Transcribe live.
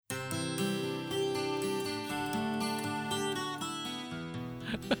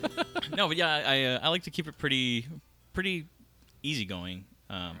No, but yeah, I like to keep it pretty easygoing.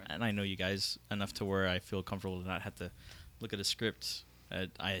 And I know you guys enough to where I feel comfortable to not have to look at a script that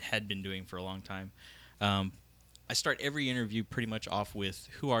I had been doing for a long time. I start every interview pretty much off with,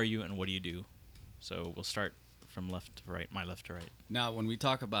 who are you and what do you do? So we'll start from left to right, my left to right. Now, when we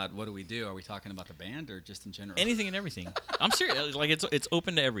talk about what do we do, are we talking about the band or just in general? Anything and everything. I'm serious. Like, it's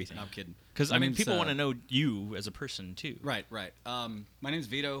open to everything. I'm kidding. Because, I mean, people want to know you as a person, too. Right. My name's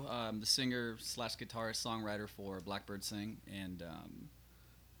Vito. I'm the singer / guitarist, songwriter for Blackbird Sing. And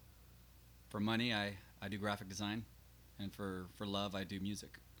for money, I do graphic design. And for love, I do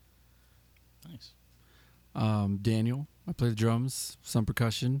music. Nice. Daniel. I play the drums, some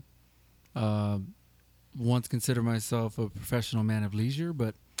percussion. Once considered myself a professional man of leisure,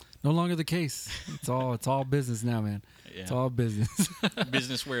 but no longer the case. It's all business now, man. Yeah. It's all business.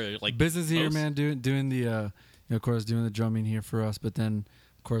 Business where, like, business here, most? man. Doing the of course, doing the drumming here for us, but then,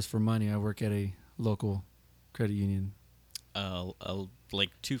 of course, for money, I work at a local credit union. Like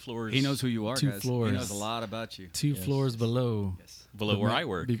 2 floors. He knows who you are, 2 guys. floors. He knows a lot about you. 2 floors below. Yes. below where I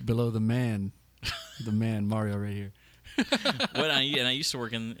work. Below the man, Mario right here. I used to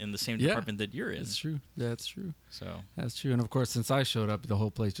work in the same department that you're in. That's true. That's true. So That's true. And of course, since I showed up, the whole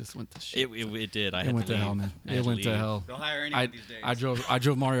place just went to shit. it did. It went to hell, man. It went to hell. They'll hire anyone these days. I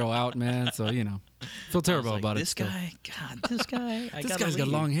drove Mario out, man. So feel terrible about this it. still. guy, God, this guy. This guy's got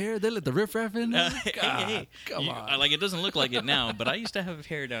long hair. They let the riffraff in. There? God, hey, come on. Like, it doesn't look like it now, but I used to have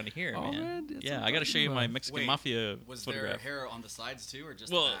hair down here, Oh, man. man, that's Yeah, what I got to I'm show you talking my about. Mexican Mafia Was photograph. there hair on the sides too, or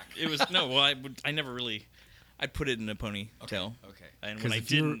just Well, the back? it was no. Well, I never really. I'd put it in a ponytail. Okay. And 'Cause when I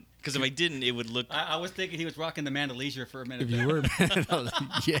if you were- didn't, because if I didn't, it would look. I was thinking he was rocking the man of leisure for a minute. If you were, man,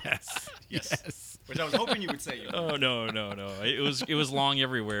 yes. Yes. Which I was hoping you would say. Oh no. It was long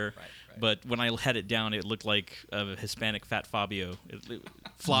everywhere. Right. But when I had it down, it looked like a Hispanic fat Fabio.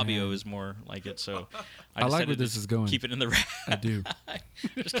 Flavio Man. is more like it. So I like decided where to this is going. Keep it in the wrap. I do.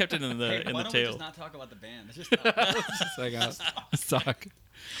 Just kept it in the Hey, in why the don't we tail. just not talk about the band? Let's just Just like, let's talk.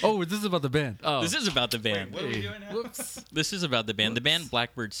 Oh, this is about the band. Oh, This is about the band. what are we doing now? Whoops. This is about the band. The Whoops. band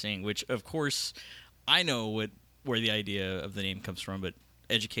Blackbird Sing, which of course I know where the idea of the name comes from, but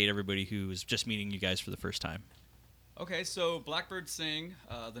educate everybody who is just meeting you guys for the first time. Okay, so Blackbird Sing,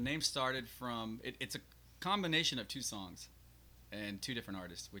 the name started from, it's a combination of 2 songs and 2 different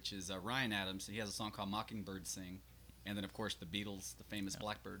artists, which is Ryan Adams. He has a song called Mockingbird Sing, and then, of course, the Beatles, the famous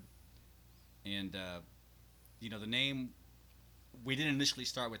Blackbird. And, the name, we didn't initially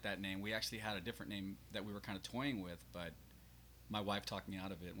start with that name. We actually had a different name that we were kind of toying with, but my wife talked me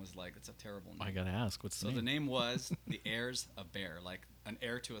out of it and was like, it's a terrible name. I gotta ask, what's So the the name? name was The Heirs of Bear, like an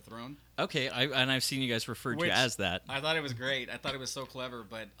heir to a throne. Okay, I've seen you guys referred to Which as that. I thought it was great. I thought it was so clever,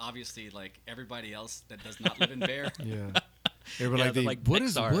 but obviously, like everybody else that does not live in Bear. Yeah. They were Yeah, they're like what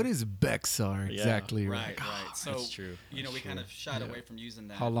is Bexar. Bexar Yeah. exactly? We're Right, like, right. So that's true. we That's kind true. of shied Yeah. away from using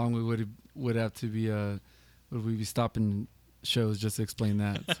that. How long we would have to be would we be stopping shows just to explain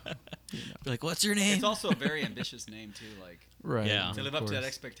that? Be like, what's your name? It's also a very ambitious name too. Like Right. Yeah. to live of up to that course.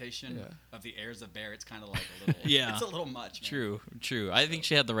 expectation Yeah. of the heirs of Bear, it's kind of like a little. Yeah. It's a little much. Man. True. I think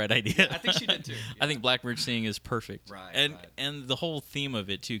she had the right idea. I think she did too. I think Blackbird Sing is perfect. Right, And right. and the whole theme of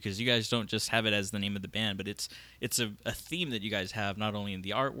it too, because you guys don't just have it as the name of the band, but it's a theme that you guys have not only in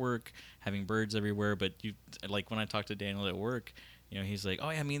the artwork, having birds everywhere, but you like when I talk to Daniel at work, he's like,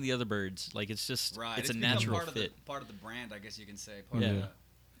 oh yeah, me and the other birds. Like it's just Right. it's a become natural part fit. Part of the brand, I guess you can say. Part Yeah. of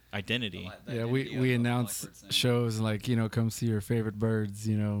Identity. the Yeah, identity we of announce Blackbird Sing. shows like come see your favorite birds,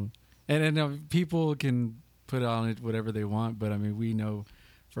 and people can put on it whatever they want, but I mean we know,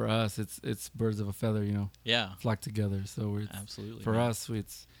 for us it's birds of a feather, Yeah. flock together. So it's Absolutely. for man. us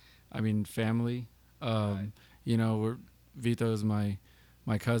it's, family. Right. Vito is my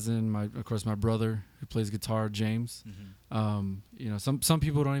cousin, of course my brother who plays guitar, James. Mhm. Some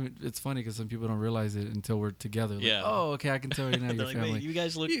people don't even. It's funny because some people don't realize it until we're together. Like, Yeah. oh, okay, I can tell you now They're your like, family. wait, you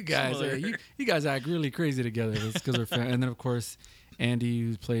guys look you guys, similar. you guys act really crazy together. It's because we're family. And then of course, Andy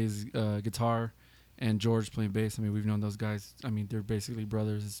who plays guitar, and George playing bass. I mean, we've known those guys. I mean, they're basically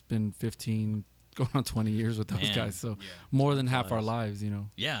brothers. It's been 15, going on 20 years with those Man. guys. So Yeah. more than half our lives,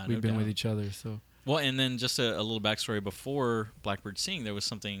 Yeah, we've no been with doubt. each other. So Well, and then just a little backstory before Blackbird Sing, there was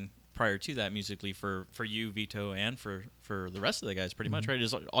something prior to that musically for you, Vito, and for the rest of the guys, pretty much, right?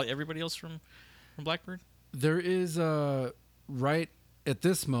 Is everybody else from Blackbird? there is right at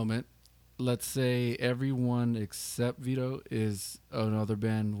this moment, let's say everyone except Vito is another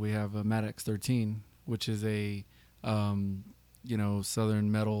band. We have Maddox 13, which is a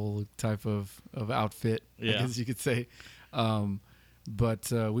southern metal type of outfit, Yeah. I guess you could say.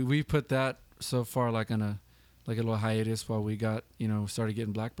 But we put that so far like on like a little hiatus while we got, started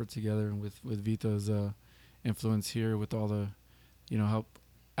getting Blackbird together, and with Vito's influence here, with all the, help,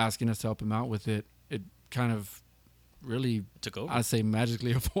 asking us to help him out with it. It kind of really took over. I say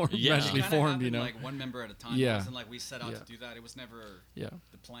magically formed. Yeah. Magically formed, like one member at a time. Yeah. It wasn't like we set out to do that. It was never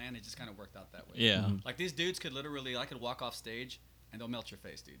the plan. It just kind of worked out that way. Yeah. Mm-hmm. Like these dudes could literally, I could walk off stage and they'll melt your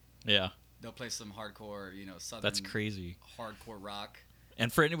face, dude. Yeah. They'll play some hardcore, southern. That's crazy. Hardcore rock.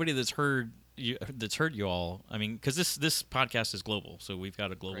 And for anybody that's heard you all, I mean, because this podcast is global, so we've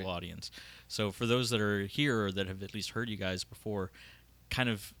got a global audience. So for those that are here or that have at least heard you guys before, kind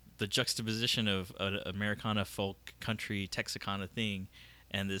of the juxtaposition of an Americana, folk, country, Texicana thing,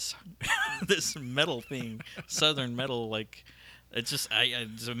 and this this metal thing, southern metal, like it's just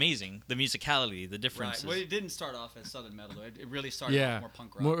it's amazing. The musicality, the differences. Right. Well, it didn't start off as southern metal. It really started off more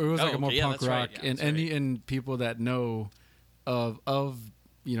punk rock. It was like a more punk rock, right. and and people that know of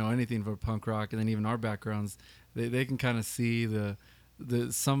anything for punk rock, and then even our backgrounds, they can kind of see the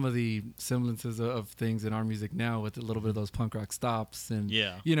some of the semblances of things in our music now, with a little bit of those punk rock stops, and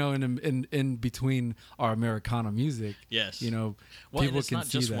in between our Americana music. Yes. People it's can not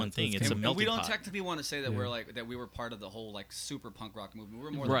see just that. one thing; So it's a melting we don't pot. technically want to say that we were part of the whole like super punk rock movement. We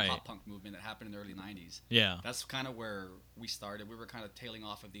were more the pop punk movement that happened in the early '90s. Yeah, that's kind of where we started. We were kind of tailing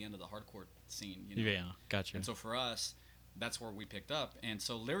off at the end of the hardcore scene. Yeah, gotcha. And so for us, that's where we picked up. And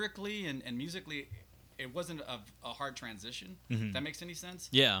so lyrically and musically, it wasn't a hard transition. Mm-hmm. If that makes any sense?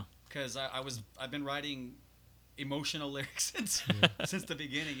 Yeah. Because I've been writing emotional lyrics since the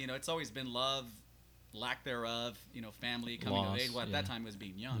beginning. It's always been love, lack thereof, family, coming of age. Well, at that time it was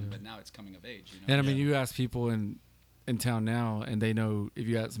being young, but now it's coming of age. And I mean, you ask people in town now, and they know, if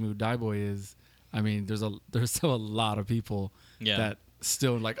you ask them who Die Boy is, I mean, there's still a lot of people that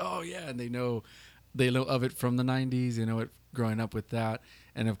still like, oh yeah, and they know of it from the 90s, it growing up with that.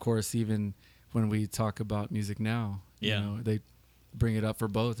 And of course, even when we talk about music now, they bring it up for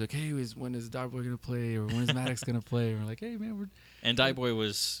both. Like, hey, when is Die Boy going to play? Or when is Maddox going to play? Or we're like, hey, man, And Die Boy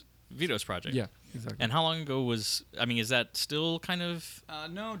was Vito's project. Yeah, exactly. And how long ago is that still kind of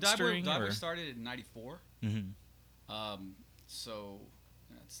no, Die Boy started in 94. Mm-hmm. So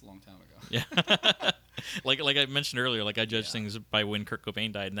that's a long time ago. Yeah. like I mentioned earlier, like I judge things by when Kurt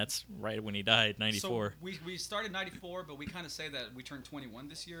Cobain died, and that's right when he died, 94. So we started 94, but we kind of say that we turned 21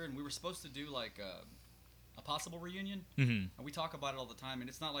 this year, and we were supposed to do like a possible reunion. Mm-hmm. And we talk about it all the time, and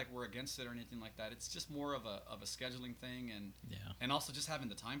it's not like we're against it or anything like that. It's just more of a scheduling thing, and also just having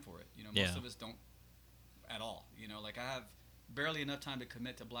the time for it. Most of us don't at all. Like I have barely enough time to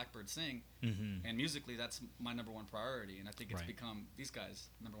commit to Blackbird Sing, and musically that's my number one priority, and I think it's become these guys'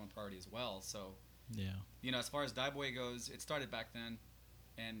 number one priority as well. So as far as Die Boy goes, it started back then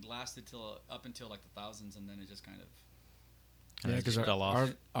and lasted up until like the thousands, and then it just kind of because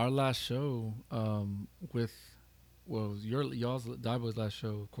our last show y'all's Die Boy's last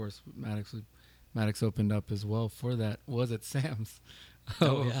show, of course, Maddox opened up as well for that, was at Sam's.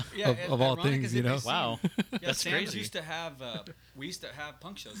 Of all things, Wow. That's Sam's crazy. We used to have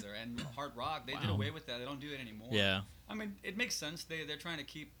punk shows there, and hard rock. They did away with that. They don't do it anymore. Yeah. I mean, it makes sense. They're trying to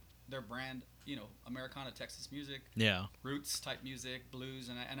keep their brand, Americana, Texas music. Yeah. Roots type music, blues,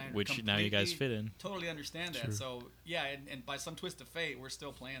 and I which now you guys fit in. Totally understand that. So and by some twist of fate, we're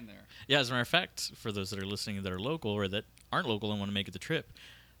still playing there. Yeah. As a matter of fact, for those that are listening that are local or that aren't local and want to make it the trip,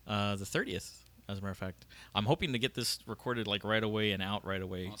 the 30th. As a matter of fact, I'm hoping to get this recorded like right away and out right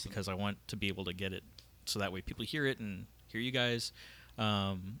away, because I want to be able to get it so that way people hear it and hear you guys.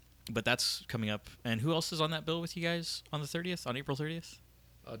 But that's coming up. And who else is on that bill with you guys on the 30th, on April 30th?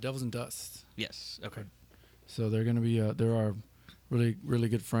 Devils and Dust. Yes. Okay. So they're going to be there are really, really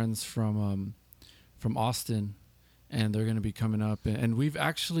good friends from Austin, and they're going to be coming up. And we've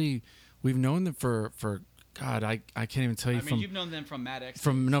known them for God, I can't even tell you. I mean, you've known them from Maddox.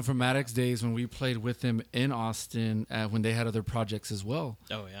 From Maddox days when we played with them in Austin when they had other projects as well.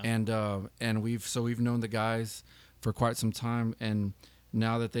 Oh yeah. And we've known the guys for quite some time, and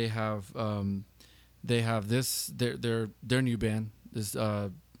now that they have this their new band, this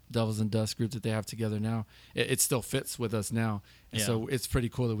Devils and Dust group that they have together now, it still fits with us now. And so it's pretty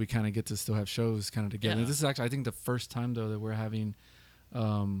cool that we kind of get to still have shows kind of together. Yeah. This is actually, I think, the first time though that we're having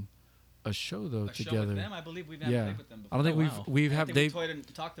a show though together. Show with them? I believe we've never played with them before. I don't think we've had they've toyed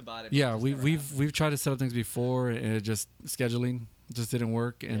and talked about it. Yeah, we've tried to set up things before, and it just scheduling just didn't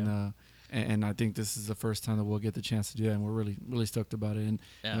work, and I think this is the first time that we'll get the chance to do that, and we're really, really stoked about it.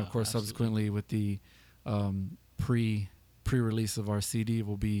 And of course, subsequently with the pre-release of our CD,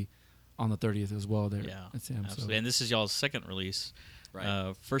 will be on the 30th as well there at Sam. Absolutely. And this is y'all's second release.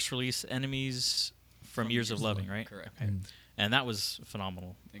 Right. First release, Enemies from Years of Loving, right? Correct. Okay. And that was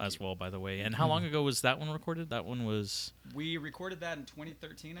phenomenal Thank as you. well, by the way. And how long ago was that one recorded? That one was, We recorded that in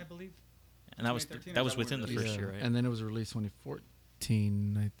 2013, I believe. and that was 2013, that or was is that when within the we first released year, right? And then it was released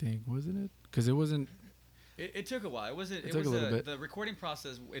 2014, I think, wasn't it? Because it wasn't. It took a while. It wasn't. It took was a little bit. the recording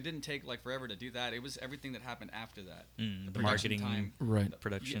process. It didn't take like forever to do that. It was everything that happened after that. The production marketing, time. Right.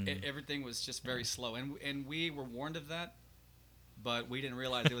 production. Everything was just very slow, and we were warned of that, but we didn't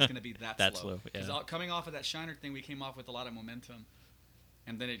realize it was going to be that, That slow. slow, yeah. 'Cause coming off of that Shiner thing, we came off with a lot of momentum,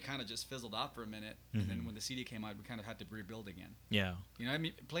 and then it kind of just fizzled out for a minute. And then when the CD came out, we kind of had to rebuild again. Yeah. You know, I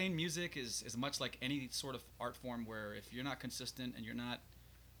mean, playing music is much like any sort of art form where if you're not consistent and you're not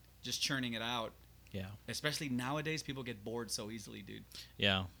just churning it out, Yeah. especially nowadays, people get bored so easily, dude.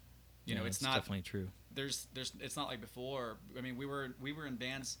 Yeah. You know, Yeah, it's that's not definitely true. there's it's not like before. I mean, we were in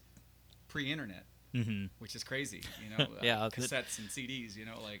bands pre-internet, Mm-hmm. which is crazy. You know, Yeah, cassettes and CDs. You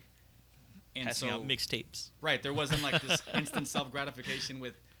know, like, and Passing so out mixtapes. right, there wasn't like this instant self gratification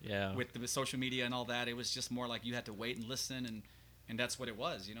with Yeah. with the social media and all that. It was just more like you had to wait and listen, and that's what it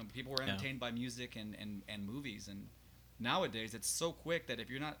was. You know, people were Yeah. entertained by music and movies, and nowadays it's so quick that if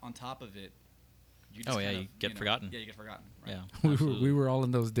you're not on top of it, you just Oh, yeah, kind you of, get forgotten. Yeah, you get forgotten. Right? Yeah. We absolutely. were all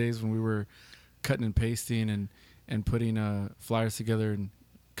in those days when we were cutting and pasting and putting flyers together and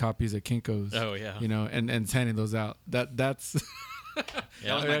copies of Kinko's. Oh yeah. You know, and handing those out. That's. That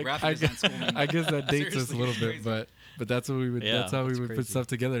Yeah. was my graphic design school. Man. I guess that dates us a Seriously, little it's bit, crazy. but that's what we would. Yeah, that's how we that's would put crazy. stuff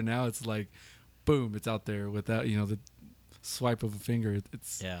together. Now it's like, boom, it's out there without the swipe of a finger.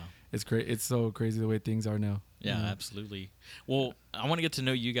 It's Yeah. it's great. It's so crazy the way things are now. Yeah, you know? absolutely. Well, I want to get to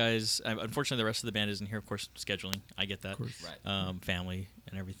know you guys. Unfortunately, the rest of the band isn't here. Of course, scheduling. I get that. Of course. Right. Family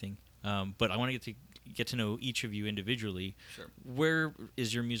and everything. But I want to get to know each of you individually. Sure. Where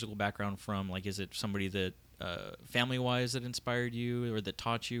is your musical background from? Like, is it somebody that family-wise that inspired you, or that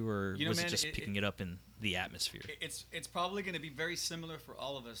taught you, or You know, was man, it just picking it up in the atmosphere? It's probably going to be very similar for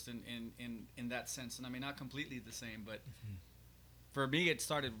all of us in that sense, and I mean not completely the same, but for me it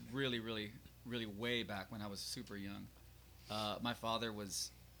started really way back when I was super young. My father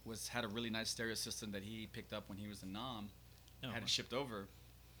had a really nice stereo system that he picked up when he was in Nam, Oh, had it shipped over,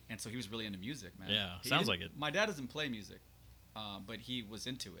 and so he was really into music, man. Yeah, He sounds didn't- like it. My dad doesn't play music, but he was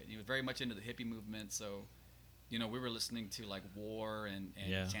into it. He was very much into the hippie movement, so. You know, we were listening to like War and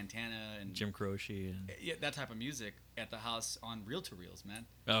Yeah. Santana and Jim Croce and yeah, that type of music at the house on reel to reels, man.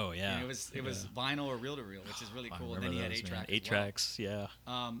 oh yeah, And it was vinyl or reel to reel, which is really I cool. And then remember he had those, man. 8 tracks. Eight tracks,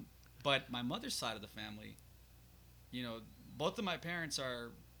 yeah. But my mother's side of the family, you know, both of my parents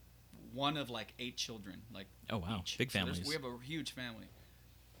are one of like 8 children, like Oh wow, each. big So families. we have a huge family,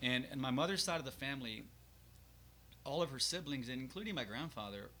 and my mother's side of the family, all of her siblings, and including my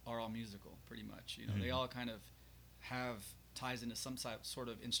grandfather, are all musical, pretty much. You know, they Mhm. all kind of have ties into some sort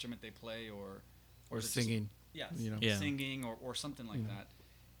of instrument they play or just- singing. Yes, You know. Yeah. singing or something like Yeah. that,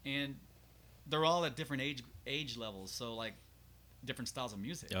 and they're all at different age levels, so like different styles of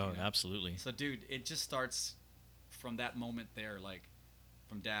music. Oh, you know? absolutely. So, dude, it just starts from that moment there, like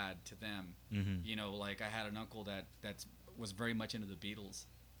from dad to them. Mm-hmm. You know, like I had an uncle that was very much into the Beatles,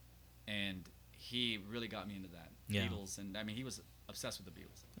 and he really got me into that Yeah. Beatles, and I mean he was obsessed with the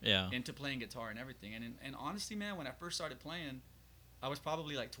Beatles, Yeah. into playing guitar and everything. And honestly, man, when I first started playing, I was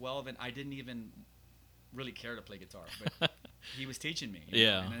probably like 12, and I didn't even really care to play guitar, but he was teaching me. You know,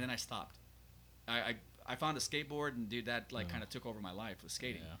 Yeah. and then I stopped. I found a skateboard, and dude, that like Oh. kind of took over my life with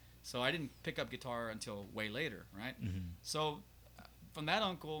skating. Yeah. So I didn't pick up guitar until way later, right? Mm-hmm. So from that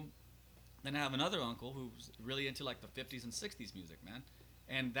uncle, then I have another uncle who's really into like the 50s and 60s music, man.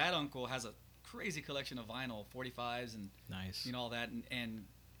 And that uncle has a crazy collection of vinyl, 45s and Nice. you know all that, and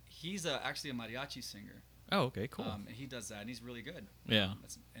he's actually a mariachi singer. Oh, okay, cool. And he does that, and he's really good. Yeah.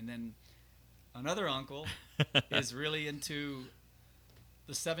 And then another uncle is really into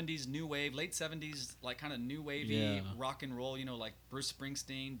the 70s new wave, late 70s, like kind of new wavy Yeah. rock and roll, you know, like Bruce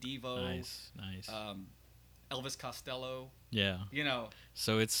Springsteen, Devo, nice. Elvis Costello, Yeah. you know.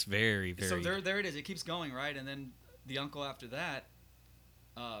 So it's very, very. So there it is. It keeps going, right? And then the uncle after that,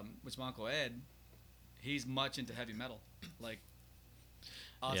 which is my Uncle Ed, he's much into heavy metal, like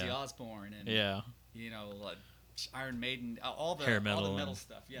Ozzy Yeah. Osbourne and Yeah. you know, like Iron Maiden, all the Hair metal metal and-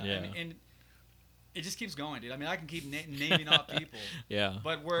 stuff. Yeah, yeah. and it just keeps going, dude. I mean, I can keep naming off people, Yeah.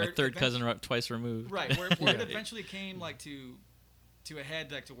 but we're My third cousin twice removed. right? Where it Yeah. eventually came like to a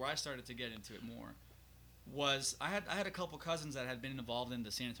head, like to where I started to get into it more, was I had a couple cousins that had been involved in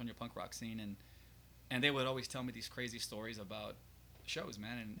the San Antonio punk rock scene, and they would always tell me these crazy stories about shows,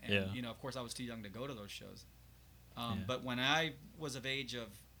 man. And Yeah. you know, of course, I was too young to go to those shows. Yeah. But when I was of age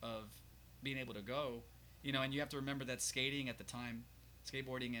of being able to go, you know, and you have to remember that skating at the time,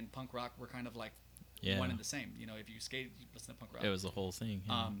 skateboarding and punk rock were kind of like Yeah. one and the same. You know, if you skate, you listen to punk rock. It was the whole thing.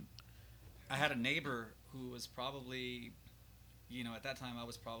 Yeah. I had a neighbor who was probably, you know, at that time I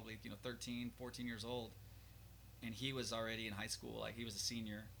was probably, 13, 14 years old, and he was already in high school. Like, he was a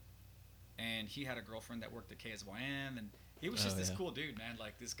senior, and he had a girlfriend that worked at KSYM, and he was just this cool dude, man.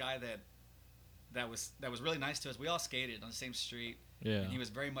 Like, this guy that was really nice to us. We all skated on the same street, and he was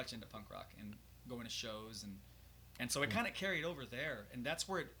very much into punk rock and going to shows, and so it kind of carried over there, and that's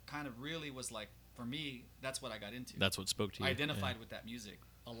where it kind of really was like, for me, that's what I got into. That's what spoke to you. I identified with that music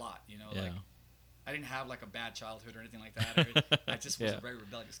a lot, Yeah. like, I didn't have like a bad childhood or anything like that. I just was a very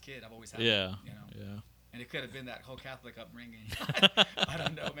rebellious kid. I've always had Yeah. that, Yeah. And it could have been that whole Catholic upbringing. I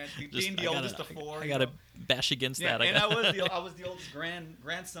don't know, man. Being the oldest of four. I gotta bash against yeah, that. And I was the oldest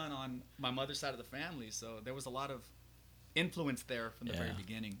grandson on my mother's side of the family, so there was a lot of influence there from the very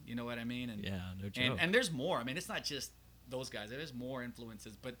beginning. You know what I mean? And, no joke. and there's more. I mean, it's not just those guys. There's more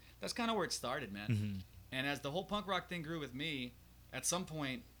influences, but that's kind of where it started, man. Mm-hmm. And as the whole punk rock thing grew with me, at some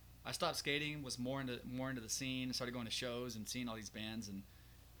point, I stopped skating, was more into the scene, started going to shows and seeing all these bands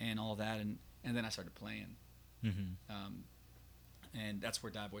and all that, and then I started playing. Mm-hmm. And that's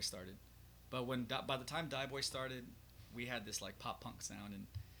where Die Boy started. But by the time Die Boy started, we had this like pop punk sound, and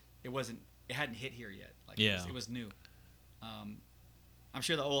it hadn't hit here yet. Like it was new. I'm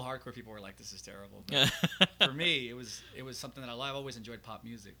sure the old hardcore people were like, "This is terrible." But for me, it was something that I've always enjoyed pop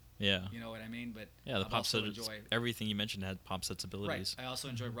music. Yeah. You know what I mean? But yeah, the I've pop also set, everything you mentioned had pop sensibilities. Right. I also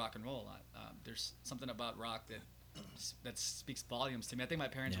enjoyed rock and roll a lot. There's something about rock that speaks volumes to me. I think my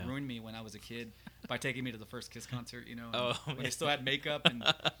parents ruined me when I was a kid by taking me to the first Kiss concert. You know, when they still had makeup and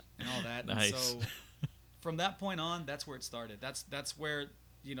all that. Nice. And so from that point on, that's where it started. That's where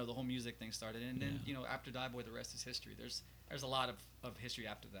the whole music thing started. And then after Die Boy, the rest is history. There's a lot of history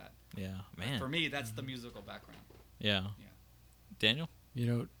after that. Yeah, man. For me, that's the musical background. Yeah. Daniel?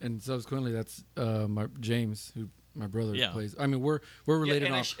 And subsequently, that's my James, who my brother plays. I mean, we're related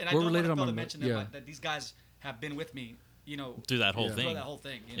and on. I We're don't related want on to my mention that these guys have been with me, through that whole thing. Through that whole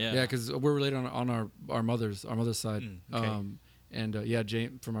thing. Yeah, because we're related on our mother's side. Okay.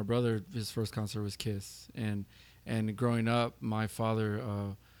 James, for my brother, his first concert was Kiss, and growing up, my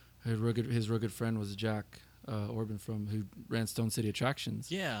father, his real good friend was Jack Orban who ran Stone City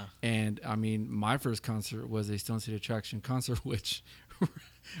Attractions. Yeah. And I mean, my first concert was a Stone City Attraction concert, which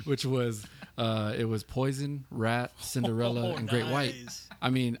was it was Poison, Rat, Cinderella, and Great White. I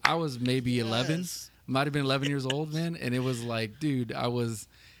mean, I was maybe 11, might have been 11 years old, man, and it was like, dude, and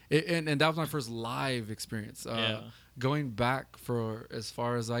that was my first live experience. Going back for as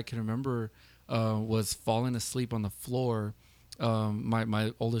far as I can remember, was falling asleep on the floor.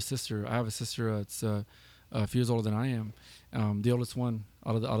 My older sister, I have a sister that's a few years older than I am, the oldest one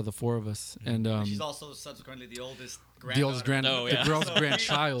out of the four of us, and she's also subsequently the oldest the girl's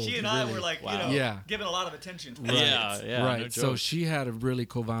grandchild. She and I were like, given a lot of attention. Right. Yeah, right. No So she had a really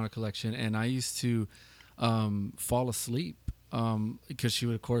cool vinyl collection, and I used to fall asleep because she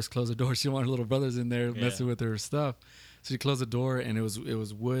would of course close the door. She didn't want her little brothers in there messing with her stuff. So she closed the door, and it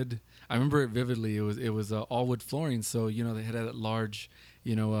was wood. I remember it vividly. It was all wood flooring, so they had that large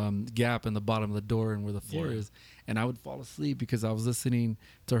gap in the bottom of the door and where the floor is. And I would fall asleep because I was listening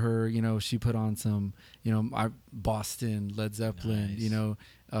to her. She put on some Boston, Led Zeppelin.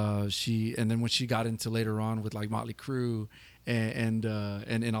 Nice. And then when she got into later on with like Motley Crue and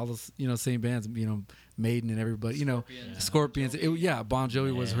all those same bands, Maiden and everybody, Scorpions. Bon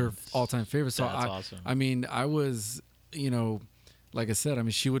Jovi was her all-time favorite. So That's awesome. I mean, I was like I said, I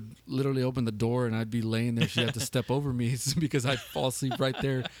mean, she would literally open the door and I'd be laying there. She'd have to step over me because I'd fall asleep right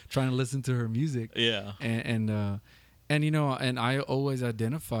there trying to listen to her music. Yeah. And I always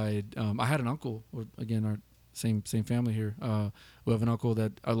identified, I had an uncle, again, our same family here. We have an uncle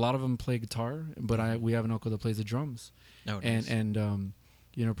that a lot of them play guitar, but we have an uncle that plays the drums. Oh, nice. And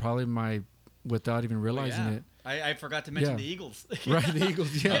probably without even realizing it. I forgot to mention the Eagles. Right, the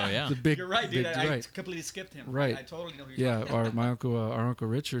Eagles. Yeah. Oh, yeah. The big, You're right, dude. big, I completely skipped him. Right. I totally know who you're talking about. Our uncle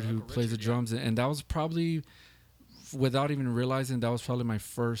Richard, who plays the drums, and that was probably, without even realizing, that was probably my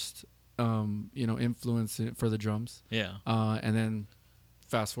first, influence for the drums. Yeah. And then,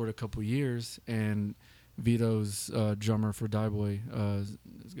 fast forward a couple years, and Vito's drummer for Die Boy,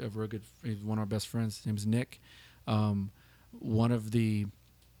 he's one of our best friends. His name's Nick. One of the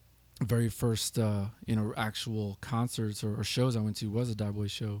very first actual concerts or shows I went to was a Die Boy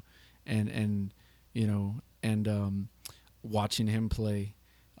show, and watching him play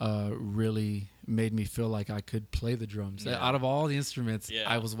really made me feel like I could play the drums. Out of all the instruments,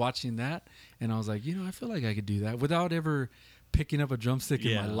 I was watching that and I was like, I feel like I could do that without ever picking up a drumstick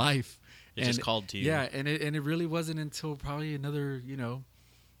in my life. It just called to you. Yeah, and it really wasn't until probably another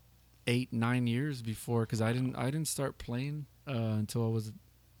 8-9 years before, because I didn't start playing until I was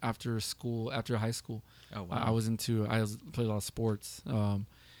after high school. Oh wow. I played a lot of sports,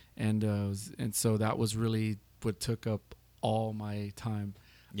 and so that was really what took up all my time.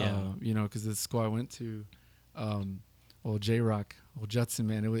 Yeah. Because the school I went to, J-Rock, Judson,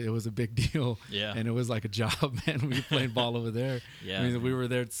 man, it was a big deal. Yeah. And it was like a job, man. We were playing ball over there. Yeah. I mean, we were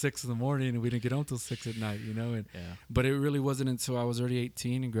there at 6 in the morning, and we didn't get home till 6 at night, And Yeah. but it really wasn't until I was already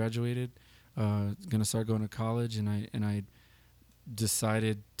 18 and graduated, gonna start going to college, and I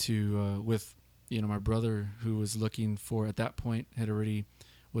decided to with my brother, who was looking for, at that point,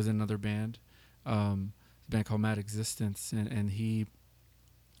 was in another band, a band called Mad Existence, and he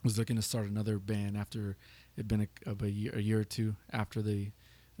was looking to start another band after it'd been a year or two after the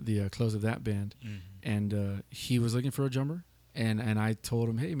close of that band. Mm-hmm. And he was looking for a drummer, and I told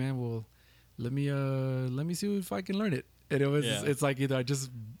him, hey man, well, let me see if I can learn it. And it's like either I just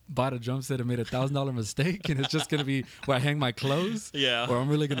bought a drum set and made $1,000 mistake, and it's just gonna be where I hang my clothes, Yeah. or I'm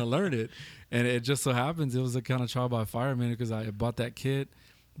really gonna learn it. And it just so happens it was a kind of trial by fire, man, because I bought that kit,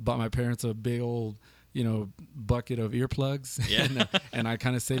 bought my parents a big old bucket of earplugs, Yeah. and I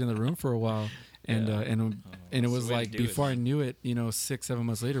kind of stayed in the room for a while, and Yeah. and it was the way to like do it, before I man. knew it, 6-7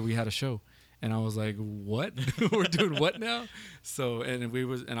 months later, we had a show, and I was like, what? We're doing what now? So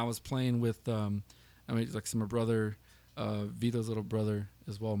I was playing with like my brother, Vito's little brother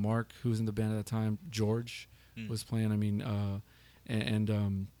as well, Mark, who was in the band at the time, George was playing. I mean,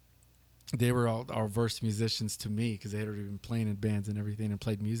 and they were all our versed musicians to me, because they had already been playing in bands and everything and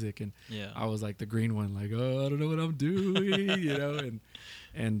played music, and Yeah. I was like the green one, like, oh, I don't know what I'm doing,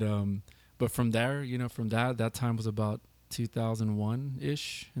 and but from there, from that time was about 2001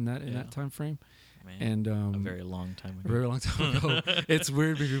 ish in that time frame. Man, And a very long time a ago. very long time ago. It's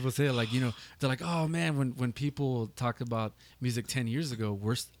weird when people say it, like, they're like, oh man, when people talk about music 10 years ago,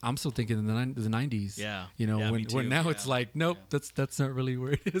 I'm still thinking in the 90s. Yeah. Yeah, me when too. now it's like, nope, that's not really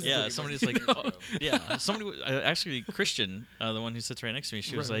where it is. Yeah, Like, somebody's like, somebody actually Christian, the one who sits right next to me.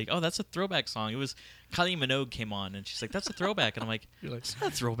 She was Right. like, "Oh, that's a throwback song." It was Kylie Minogue came on, and she's like, "That's a throwback," and I'm like, You're like, "It's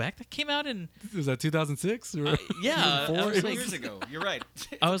not a throwback. That came out in was that 2006? yeah." Four? I was It was like, years ago. You're right.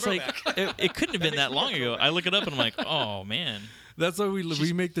 I was like, it couldn't have been that long ago. I look it up and I'm like, "Oh man." That's why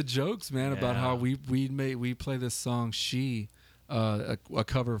we make the jokes, man, about how Yeah. we play this song "She," a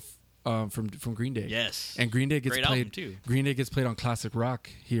cover from Green Day. Yes. And Green Day gets Great album, played too. Green Day gets played on classic rock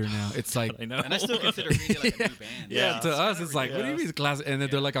here now. It's like I know. And I still consider Green Day like a new band. Yeah. to us it's like, what do you Yeah. mean it's classic? And then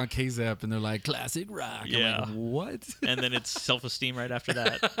they're like on KZEP and they're like classic rock. Yeah. I'm like, what? And then it's Self-Esteem right after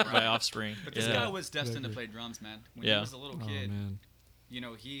that by Offspring. But this Yeah. guy was destined to Exactly. play drums, man. When Yeah. he was a little Oh kid, man.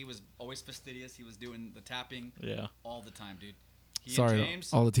 he was always fastidious. He was doing the tapping Yeah. all the time, dude. He Sorry, and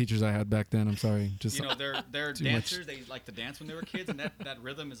James, all the teachers I had back then. I'm sorry. Just they're too much. dancers. They like to dance when they were kids, and that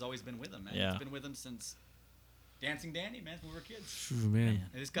rhythm has always been with them, man. Yeah. It's been with them since Dancing Danny, man, when we were kids. Phew, man.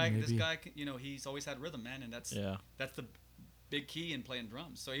 And this guy, Maybe. he's always had rhythm, man, and that's the big key in playing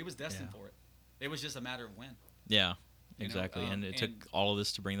drums. So he was destined Yeah. for it. It was just a matter of when. Yeah. You know, Exactly. And it took and- all of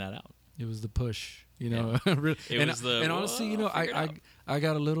this to bring that out. It was the push, Really. It was the, and honestly, "Whoa, figure it out." I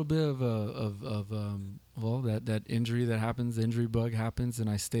got a little bit of that injury that happens, the injury bug happens, and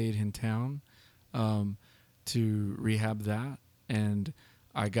I stayed in town to rehab that, and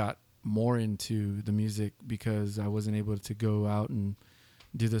I got more into the music because I wasn't able to go out and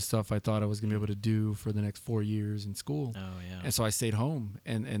do the stuff I thought I was gonna be able to do for the next 4 years in school. Oh yeah. And so I stayed home,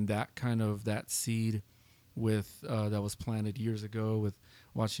 and that seed that was planted years ago with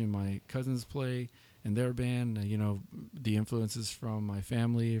watching my cousins play in their band, the influences from my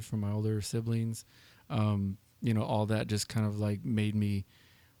family, from my older siblings, all that just kind of like made me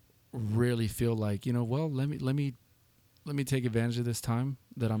really feel like, well, let me take advantage of this time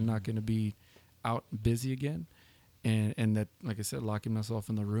that I'm not going to be out busy again, and that, like I said, locking myself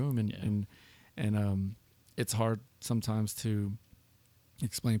in the room and it's hard sometimes to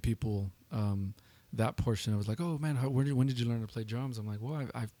explain people that portion. I was like, oh man, when did you learn to play drums? I'm like, well,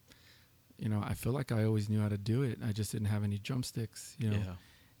 I feel like I always knew how to do it. I just didn't have any drumsticks, Yeah.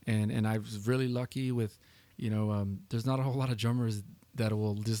 And I was really lucky with, there's not a whole lot of drummers that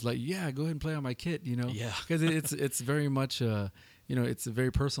will just like, yeah, go ahead and play on my kit, Yeah. because it's very much it's a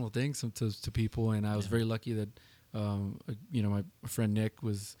very personal thing to people, and I was very lucky that my friend Nick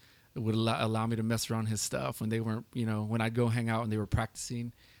would allow me to mess around his stuff when they weren't, when I'd go hang out and they were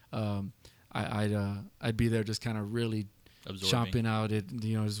practicing. I'd be there just kind of really Absorbing. chomping out it,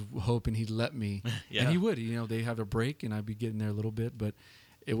 just hoping he'd let me. Yeah. And he would, they have a break and I'd be getting there a little bit, but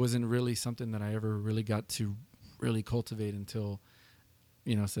it wasn't really something that I ever really got to really cultivate until,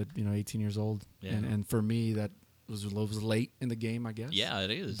 18 years old. Yeah. And for me, that was late in the game, I guess. Yeah,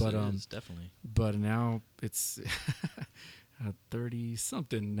 it is. But, It is, definitely. But now it's 30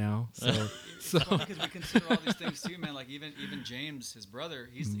 something now. So It's funny because we consider all these things too, man. Like even James, his brother,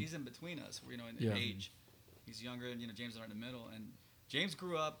 he's in between us. You know, in age, he's younger, and James and I are in the middle. And James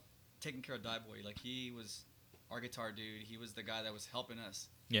grew up taking care of Boy. Like he was our guitar dude. He was the guy that was helping us.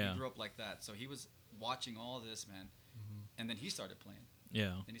 Yeah. He grew up like that, so he was watching all this, man. And then he started playing.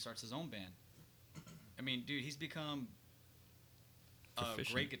 Yeah. Then he starts his own band. I mean, dude, he's become a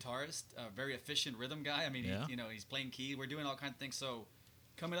Proficient. great guitarist, a very efficient rhythm guy. I mean, Yeah. he's playing key. We're doing all kinds of things. So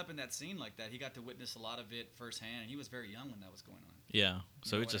coming up in that scene like that, he got to witness a lot of it firsthand. And he was very young when that was going on. Yeah.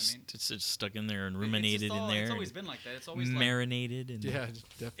 So know it what I just mean? it's just stuck in there and It's ruminated just all- in there. It's always and been like that. It's always like, marinated and yeah,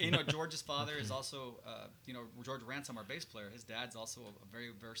 definitely. George's father is also, George Ransom, our bass player. His dad's also a very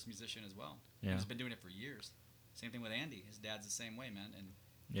versed musician as well. Yeah. He's been doing it for years. Same thing with Andy. His dad's the same way, man. And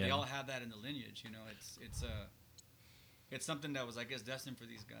Yeah. they all have that in the lineage. It's something that was, I guess, destined for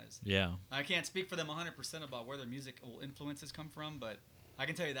these guys. Yeah. I can't speak for them 100% about where their musical influences come from, but I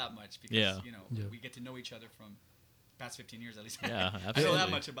can tell you that much because Yeah. Yeah. we get to know each other from the past 15 years at least. Yeah, I know absolutely. that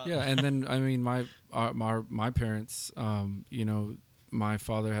much about Yeah, them. and then I mean my parents, my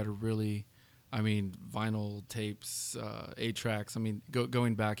father had a really, vinyl tapes, 8-tracks. I mean,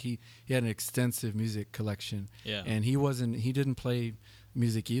 going back, he had an extensive music collection. Yeah. And he didn't play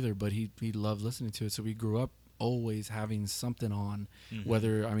music either, but he loved listening to it. So we grew up always having something on, Mhm.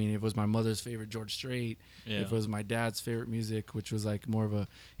 whether it was my mother's favorite George Strait, Yeah. if it was my dad's favorite music, which was like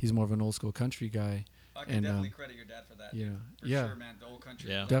he's more of an old school country guy. I can and, definitely credit your dad for that. yeah, For yeah. sure, man. The old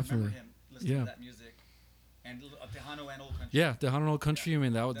country. Yeah. I Definitely. remember him listening Yeah. to that music. And Tejano and old country. Yeah, the Hunter Old Country. Yeah, I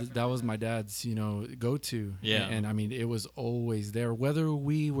mean, that definitely. was my dad's, go-to. Yeah. And I mean, it was always there. Whether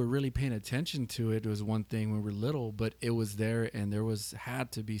we were really paying attention to it was one thing when we were little, but it was there, and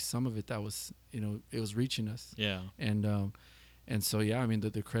had to be some of it that was, it was reaching us. Yeah. And so yeah, I mean,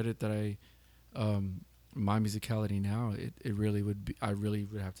 the credit that my musicality now, it really would be. I really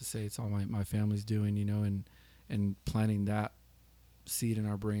would have to say it's all my family's doing, and planting that seed in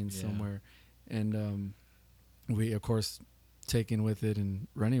our brains Yeah. somewhere, and we of course taking with it and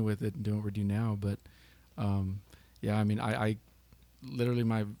running with it and doing what we do now. But yeah, I mean, I literally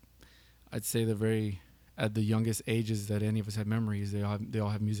I'd say at the youngest ages that any of us have memories, they all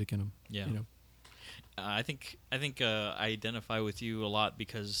have music in them. Yeah. I think I identify with you a lot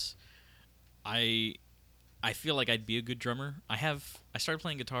because I feel like I'd be a good drummer. I started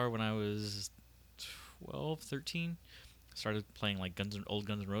playing guitar when I was 12, 13. Started playing like old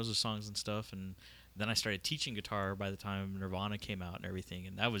Guns N' Roses songs and stuff, and then I started teaching guitar by the time Nirvana came out and everything,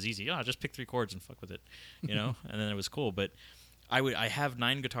 and that was easy. I just pick 3 chords and fuck with it, and then it was cool. But I have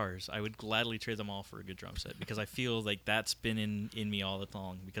 9 guitars. I would gladly trade them all for a good drum set because I feel like that's been in me all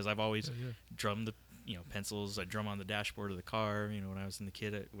along because I've always drummed the pencils. I drum on the dashboard of the car. When I was a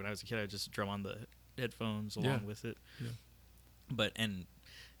kid, I just drum on the headphones along with it. Yeah. But and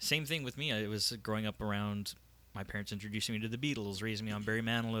same thing with me. I was growing up around my parents introducing me to the Beatles, raising me on Barry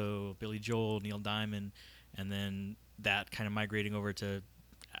Manilow, Billy Joel, Neil Diamond, and then that kind of migrating over to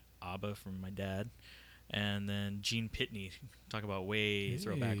ABBA from my dad, and then Gene Pitney. Talk about way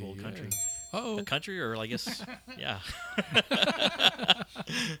throwback old country. Oh, Country, or I guess, yeah.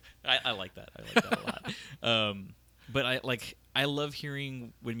 I like that. I like that a lot. But I love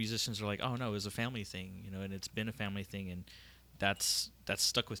hearing when musicians are like, "Oh no, it was a family thing," and it's been a family thing, and that's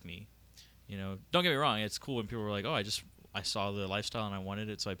stuck with me. Don't get me wrong, it's cool when people were like, "Oh, I saw the lifestyle and I wanted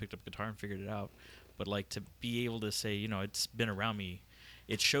it, so I picked up guitar and figured it out." But like to be able to say, it's been around me,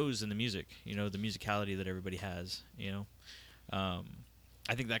 it shows in the music, the musicality that everybody has.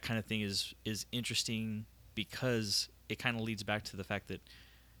 I think that kind of thing is interesting because it kind of leads back to the fact that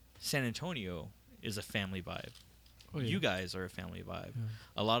San Antonio is a family vibe. Oh, yeah. You guys are a family vibe. Yeah.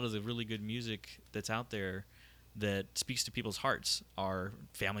 A lot of the really good music that's out there that speaks to people's hearts are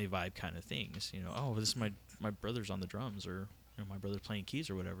family vibe kind of things. Oh, this is my brother's on the drums, or my brother's playing keys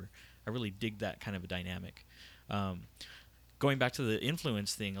or whatever. I really dig that kind of a dynamic. Going back to the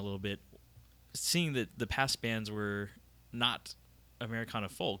influence thing a little bit, seeing that the past bands were not Americana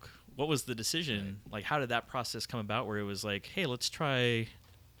folk, what was the decision? Right. Like, how did that process come about where it was like, hey, let's try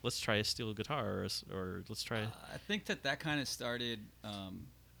a steel guitar, or let's try... I think that kind of started...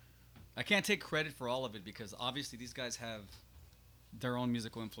 I can't take credit for all of it because obviously these guys have their own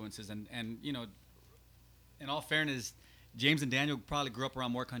musical influences, and in all fairness, James and Daniel probably grew up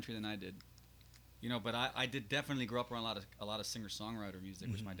around more country than I did, but I did definitely grow up around a lot of singer-songwriter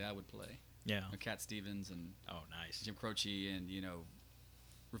music, which my dad would play. Yeah. Cat Stevens and Oh, nice. Jim Croce and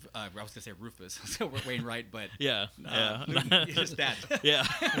I was gonna say Rufus, so we're Wayne Wright, but Yeah. Yeah. his dad. Yeah.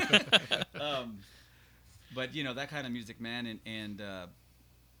 But you know that kind of music, man, and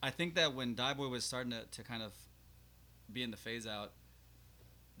I think that when Die Boy was starting to kind of be in the phase out,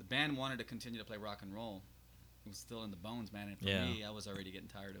 the band wanted to continue to play rock and roll. It was still in the bones, man. And for me, I was already getting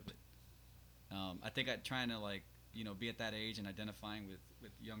tired of it. I think trying to like be at that age and identifying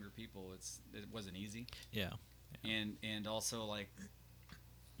with younger people, it wasn't easy. Yeah. And also like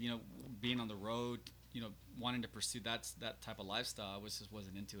being on the road, wanting to pursue that type of lifestyle, I just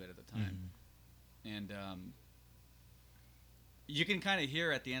wasn't into it at the time. And you can kind of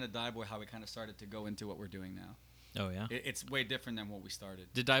hear at the end of Die Boy how we kind of started to go into what we're doing now. Oh yeah. It's way different than what we started.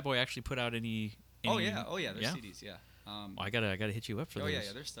 Did Die Boy actually put out any? Oh yeah. There's CDs. Yeah. Well, I gotta hit you up for those. Oh yeah.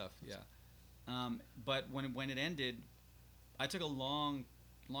 There's stuff. Yeah. But when it ended, I took a long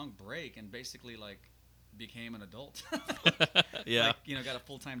break and basically like became an adult. Yeah. Like, got a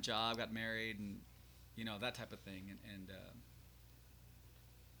full-time job, got married, and that type of thing. And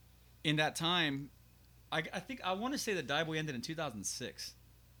in that time, I think I want to say that Die Boy ended in 2006.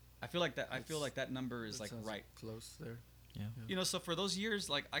 I feel like that number is like right close there. Yeah. So for those years,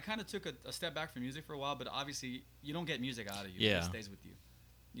 like I kind of took a step back from music for a while, but obviously you don't get music out of you. Yeah. It stays with you.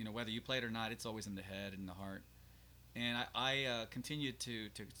 Whether you play it or not, it's always in the head and the heart. And I continued to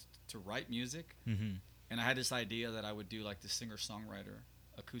write music. Mm-hmm. And I had this idea that I would do like the singer-songwriter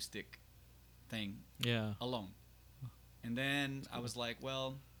acoustic thing. Yeah. Alone. And then I was like,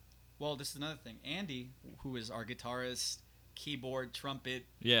 well, this is another thing. Andy, who is our guitarist, keyboard, trumpet,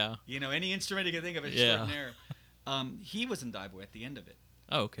 any instrument you can think of extraordinaire, he was in Die Boy at the end of it.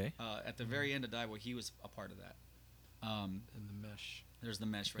 Oh, okay. At the very end of Die Boy, he was a part of that. And the mesh. There's the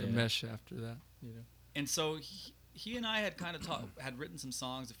mesh right The there. mesh after that, And so he and I had kind of had written some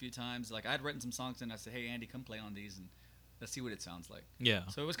songs a few times. Like I'd written some songs and I said, hey, Andy, come play on these and let's see what it sounds like. Yeah.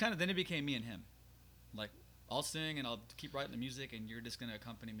 So it was kind of, then it became me and him. Like I'll sing and I'll keep writing the music and you're just going to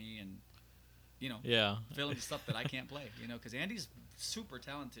accompany me and, fill in the stuff that I can't play, because Andy's super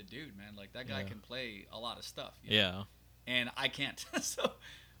talented dude, man. Like that guy can play a lot of stuff. Yeah. And I can't.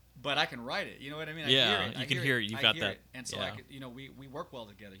 But I can write it. You know what I mean? You can hear it. You've got that. And so I could, we work well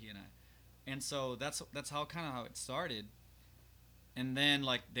together, he and I. And so that's how it started. And then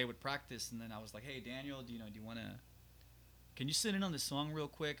like they would practice, and then I was like, hey Daniel, do you want to? Can you sit in on this song real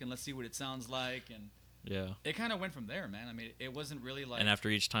quick and let's see what it sounds like? And it kind of went from there, man. I mean, it wasn't really like. And after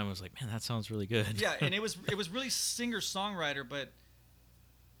each time, I was like, man, that sounds really good. Yeah, and it was really singer-songwriter, but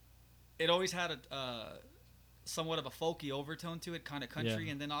it always had a somewhat of a folky overtone to it, kind of country.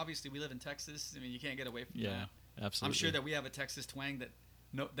 And then obviously we live in Texas. I mean, you can't get away from that. Yeah, absolutely. I'm sure that we have a Texas twang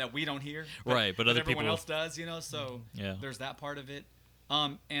that we don't hear. Right, but other everyone people else does, So there's that part of it.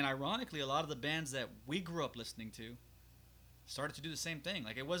 And ironically, a lot of the bands that we grew up listening to started to do the same thing.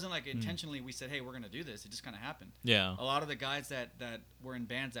 Like it wasn't like intentionally we said, hey, we're going to do this. It just kind of happened. Yeah. A lot of the guys that were in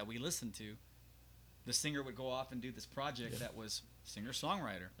bands that we listened to, the singer would go off and do this project that was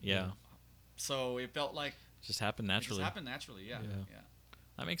singer-songwriter. Yeah. So it felt like just happened naturally. It just happened naturally, yeah.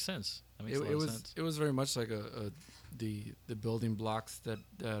 That makes sense. That makes sense. It was very much like the building blocks that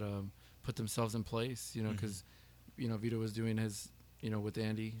put themselves in place, because Vito was doing his with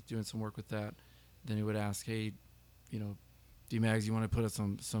Andy doing some work with that. Then he would ask, hey, D-Mags, you want to put up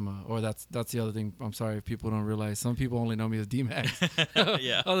some or that's the other thing. I'm sorry if people don't realize. Some people only know me as D-Mags.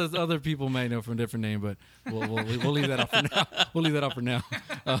 Yeah. Other people may know from a different name, but we'll leave that off for now. We'll leave that off for now.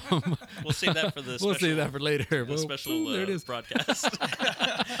 We'll save that for the we'll save that for later. The special there it is. Broadcast.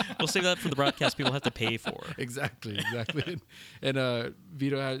 We'll save that for the broadcast people have to pay for. Exactly. And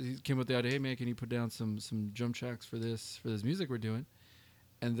Vito he came with the idea, hey man, can you put down some drum tracks for this music we're doing?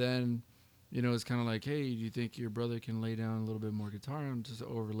 And then it's kind of like, hey, do you think your brother can lay down a little bit more guitar and just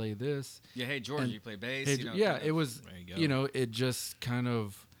overlay this? Yeah, hey, George, you play bass? Hey, it was, there you go. It just kind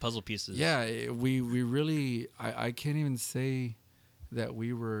of... Puzzle pieces. Yeah, we really... I can't even say that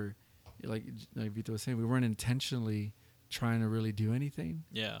we were, like Vito was saying, we weren't intentionally trying to really do anything.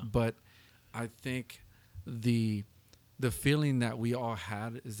 Yeah. But I think the feeling that we all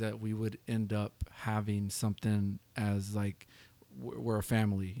had is that we would end up having something as like... we're a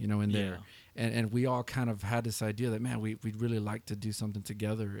family, in there. And we all kind of had this idea that, man, we'd really like to do something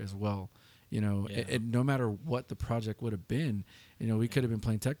together as well, and no matter what the project would have been, we could have been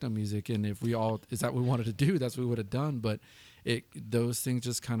playing techno music. And if we all, is that what we wanted to do, that's what we would have done. But those things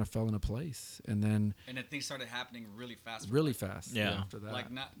just kind of fell into place. And then things started happening really fast. Yeah. After that. Like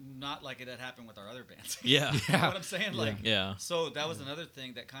not like it had happened with our other bands. Yeah. You know what I'm saying? Like, So that was another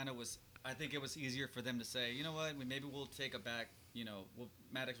thing that kind of was, I think it was easier for them to say, you know what, maybe we'll take a back,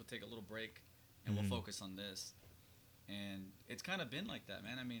 Maddox will take a little break and we'll focus on this. And it's kind of been like that,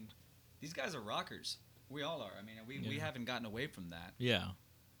 man. I mean, these guys are rockers. We all are. I mean, we haven't gotten away from that. Yeah.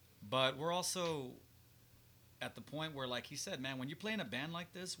 But we're also, at the point where, like he said, man, when you play in a band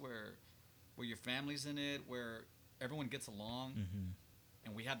like this, where your family's in it, where everyone gets along,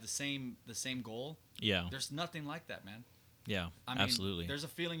 and we have the same goal. Yeah. There's nothing like that, man. Yeah. I mean, absolutely. There's a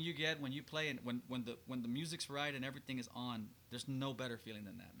feeling you get when you play, and when the music's right and everything is on. There's no better feeling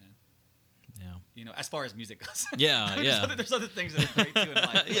than that, man. Yeah. You know, as far as music goes. Yeah, yeah. There's other things that are great too in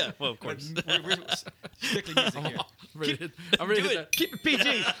life. Yeah, well, of course. We're strictly music here. I'm ready Do to it. Keep it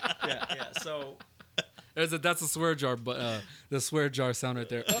PG. yeah. So That's a swear jar, but the swear jar sound right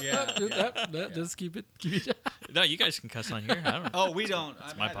there. Just keep it. No, you guys can cuss on here. I don't know. oh, we don't.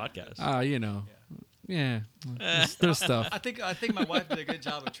 It's my podcast. You know, yeah. There's stuff. I think my wife did a good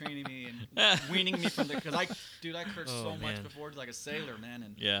job of training me and weaning me from because I cursed Oh, so much man. before, like a sailor, man.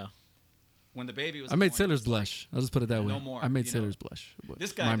 And Yeah. when the baby was I made born, sailors it was like, blush. I'll just put it that way. no more, I made you know. sailors blush.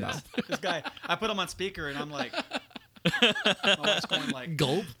 This My guy does. mouth. This guy, I put him on speaker and I'm like, my wife's going like,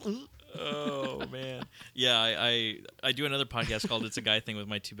 Gulp. Oh man. Yeah, I do another podcast called It's a Guy Thing with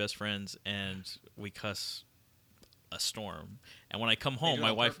my two best friends, and we cuss a storm. And when I come They home, do it my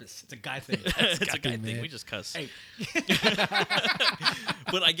on wife purpose. It's a guy thing. it's a guy guy thing, thing. man. We just cuss. Hey,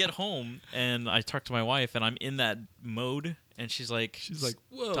 But I get home and I talk to my wife, and I'm in that mode, and she's like,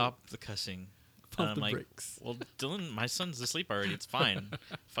 "Whoa, stop the cussing." pump I'm the like, brakes." well, Dylan, my son's asleep already. It's fine.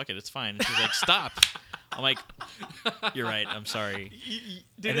 Fuck it, it's fine. And she's like, stop. I'm like, you're right. I'm sorry.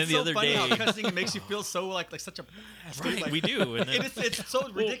 dude, And then it's the so other funny day- how cussing makes you feel so like such a badass, dude. Right, Like, we do. And then, it's so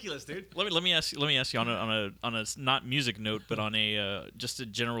ridiculous, dude. let me ask you on a not music note, but on a just a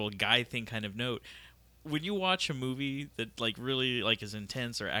general guy thing kind of note. When you watch a movie that like really like is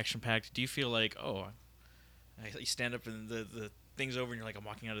intense or action packed, do you feel like, oh, you stand up and the thing's over and you're like, I'm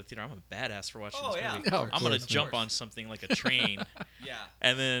walking out of the theater, I'm a badass for watching Oh this yeah, movie. Oh, I'm gonna course, jump on something like a train, yeah.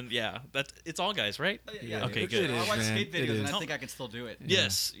 and then it's all guys, right? Yeah, Okay, it good. I is, watch man. skate It videos and is. I think I can still do it.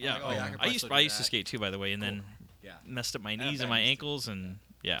 Yes, yeah. I'm like, oh, yeah, I could I probably used still I do used to that. skate too, by the way, and then Yeah. messed up my I have knees and bad my knees, too. ankles, and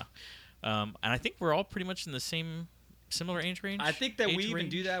yeah. And I think we're all pretty much in the similar age range. I think that we Age even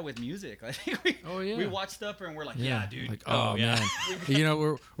range? do that with music. I think we we watch stuff and we're like, yeah, dude. Like, Oh, oh, yeah. man. You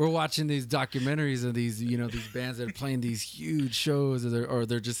know, we're watching these documentaries of these, you know, these bands that are playing these huge shows, or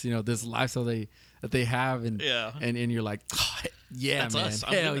they're just, you know, this lifestyle that they have, and Yeah. and you're like, oh, yeah, That's man, us.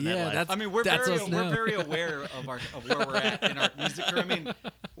 I'm hell living that yeah, life. that's I mean, we're that's very us now. aware of where we're at in our music career. I mean,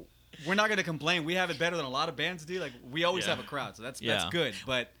 we're not gonna complain. We have it better than a lot of bands do. Like we always Yeah. have a crowd, so that's Yeah. good.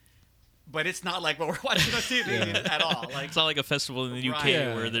 But it's not like what we're watching on TV at all. Like It's not like a festival in the UK Right.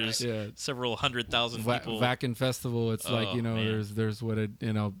 Yeah, where there's yeah. several 100,000 people. Vakken Festival, it's like, Oh, you know, man. there's what it,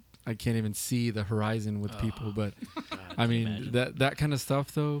 you know, I can't even see the horizon with people, but I mean imagine? that kind of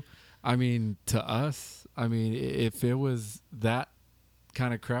stuff though. I mean, to us, I mean, if it was that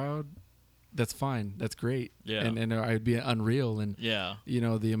kind of crowd, that's fine, that's great, Yeah. and I'd be unreal, and Yeah. you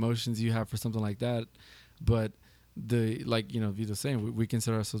know the emotions you have for something like that, but the like, you know, Vito's saying, we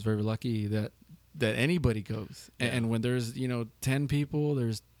consider ourselves very lucky that anybody goes, Yeah. and when there's, you know, 10 people,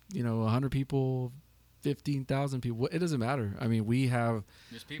 there's, you know, 100 people, 15,000 people, it doesn't matter. I mean, we have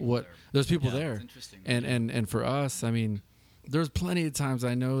there's people what there. there's people Yeah, there, It's interesting. and for us, I mean, there's plenty of times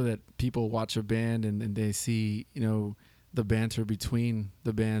I know that people watch a band and they see, you know, the banter between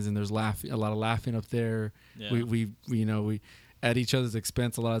the bands, and there's a lot of laughing up there. Yeah. We you know, we at each other's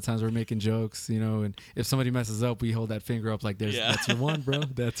expense. A lot of times we're making jokes, you know, and if somebody messes up, we hold that finger up like, Yeah. that's your one, bro.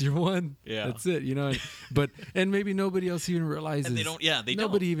 That's your one. Yeah. That's it, you know. And maybe nobody else even realizes. And they don't. Yeah, they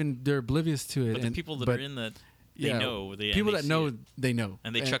nobody don't. even, they're oblivious to it. But the and people that but are in that, they yeah, know. people that see know, it. they know,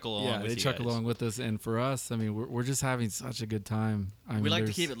 And they chuckle along yeah, with they you chuckle guys. along with us. And for us, I mean, we're just having such a good time. I mean, we like to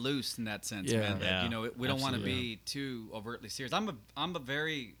there's- keep it loose in that sense, Yeah. man. That, Yeah, you know, we don't want to absolutely. be too overtly serious. I'm a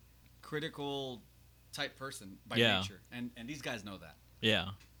very critical type person by Yeah. nature, and these guys know that. Yeah,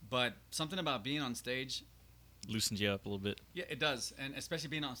 But something about being on stage, loosens you up a little bit. yeah, it does, and especially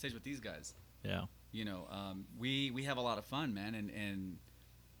being on stage with these guys. Yeah, You know, we have a lot of fun, man, and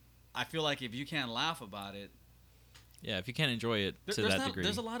I feel like if you can't laugh about it, yeah. If you can't enjoy it to that degree,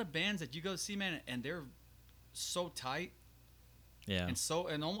 there's a lot of bands that you go see, man, and they're so tight yeah,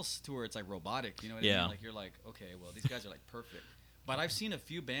 and almost to where it's like robotic. You know what I Yeah. mean? Like you're like, okay, well these guys are like perfect. But I've seen a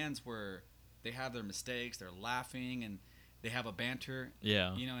few bands where they have their mistakes, they're laughing, and they have a banter.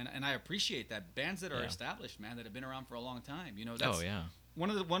 yeah. You know, and I appreciate that. Bands that are Yeah. established, man, that have been around for a long time. You know, that's Oh yeah. one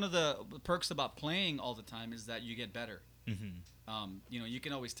of the perks about playing all the time is that you get better. Mm-hmm. You know, you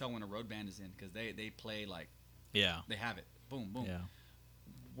can always tell when a road band is in because they play like Yeah. they have it. Boom, boom. Yeah.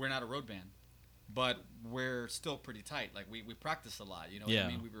 We're not a road band, but we're still pretty tight. Like we practice a lot. You know what Yeah. I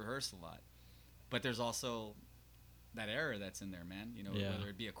mean? We rehearse a lot. But there's also that error that's in there, man. You know, Yeah. whether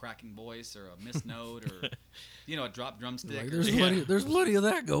it be a cracking voice or a missed note or a drop drumstick. Like, or, there's plenty of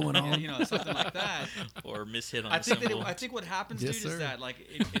that going on. Something like that. Or mishit on I the think cymbal. I think what happens, Yes, dude, sir. is that like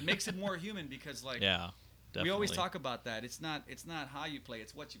it makes it more human because like Yeah, definitely. we always talk about that. It's not how you play,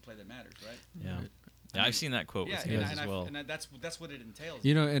 it's what you play that matters, right? Yeah, Right. yeah. I've seen that quote Yeah, with you guys and as well. that's what it entails.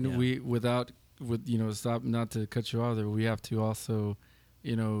 You know, and Yeah. stop, not to cut you off there, we have to also,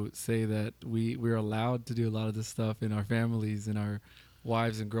 say that we're allowed to do a lot of this stuff in our families and our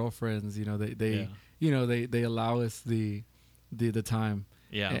wives and girlfriends. They allow us the time.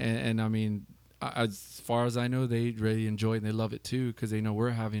 Yeah, And I mean, as far as I know, they really enjoy it and they love it too because they know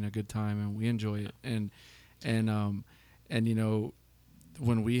we're having a good time and we enjoy it. And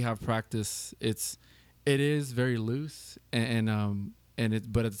when we have practice, it is very loose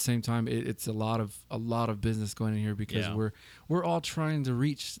but at the same time, it's a lot of business going in here because Yeah. we're all trying to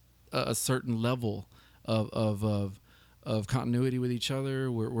reach a certain level of continuity with each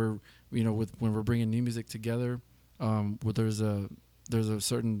other. We're when we're bringing new music together, where there's a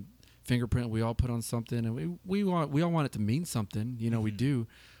certain fingerprint we all put on something, and we all want it to mean something. We Mhm. do,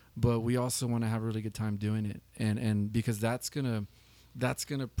 but we also want to have a really good time doing it, and because that's gonna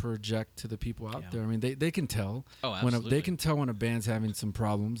project to the people out Yeah. there. I mean, they can tell Oh, when absolutely. they can tell when a band's having some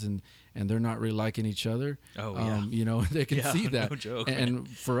problems and they're not really liking each other. Oh, yeah. They can Yeah, see that. no joke, And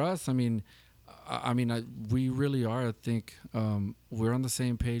for us, I mean, we really are. I think we're on the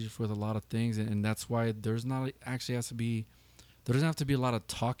same page with a lot of things, and that's why there doesn't have to be a lot of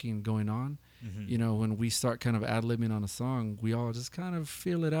talking going on. Mhm. When we start kind of ad-libbing on a song, we all just kind of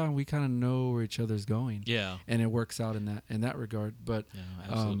feel it out and we kind of know where each other's going. Yeah, And it works out in that regard. But yeah,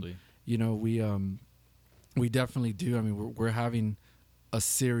 absolutely. we definitely do. I mean, we're having a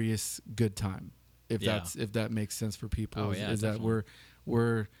serious good time. If Yeah. that makes sense for people, Oh, is, yeah, is that definitely.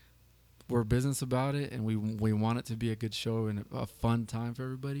 we're business about it, and we want it to be a good show and a fun time for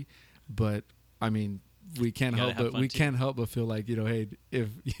everybody. But I mean, we can't You gotta help have but fun, we too. can't help but feel like hey,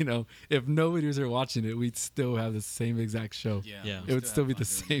 if nobody was there watching it, we'd still have the same exact show. Yeah. It would still be have the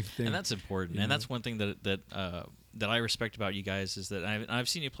fun doing same thing. And that's important. You And know? that's one thing that I respect about you guys is that I've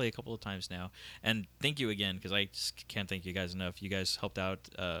seen you play a couple of times now. And thank you again, because I just can't thank you guys enough. You guys helped out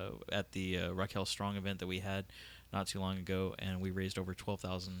at the Raquel Strong event that we had not too long ago, and we raised over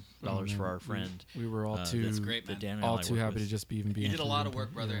 $12,000 for man. our friend. We were all that's too That's great, that man. Dan and all I too work happy with. to just be even be. You did a lot of included.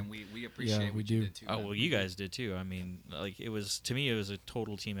 work, brother, Yeah. and we appreciate we what you do. did too. Oh man. well, you guys did too. I mean, like to me, it was a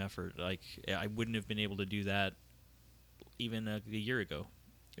total team effort. Like I wouldn't have been able to do that even a year ago.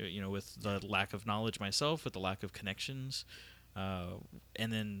 With the lack of knowledge myself, with the lack of connections,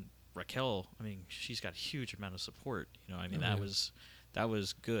 and then Raquel. I mean, she's got a huge amount of support. I mean, Oh, that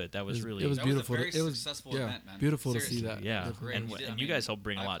was good. That was really it was That beautiful. Was a very It was successful yeah, event, man. beautiful to Seriously. see that. Yeah. It was great. And- You did- and I you mean, guys helped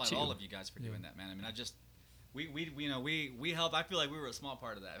bring a I lot, applaud too. all of you guys for doing that, man. I mean, we helped. I feel like we were a small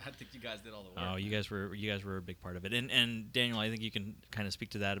part of that. I think you guys did all the work. Oh, you man. guys were a big part of it. And Daniel, I think you can kind of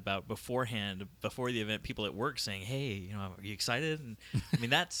speak to that about beforehand, before the event, people at work saying, "Hey, are you excited?" And I mean,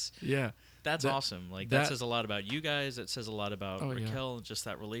 that's Yeah. that's That- awesome. Like that that- says a lot about you guys. It says a lot about Oh, yeah. Raquel, and just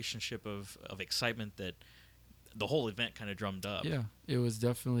that relationship of excitement that the whole event kind of drummed up. Yeah, it was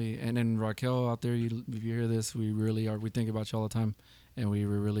definitely. And then Raquel out there, if you hear this, we really are. We think about you all the time, and we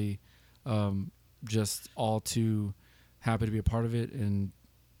were really just all too happy to be a part of it. And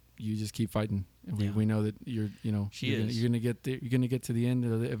you just keep fighting, and Yeah. we know that you're She you're is. gonna get there, you're gonna get to the end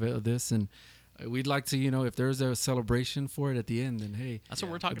of this, and we'd like to if there's a celebration for it at the end, then hey, That's what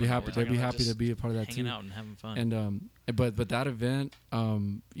Yeah. we're talking I'd be about. happy. We're They'd talking be about happy to just be a part of that hanging too. out and having fun. And but that event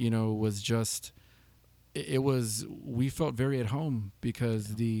was it was we felt very at home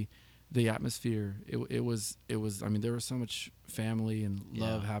because the atmosphere it was I mean, there was so much family and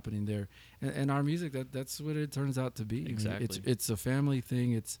love Yeah. happening there, and our music that's what it turns out to be. I mean, Exactly. it's a family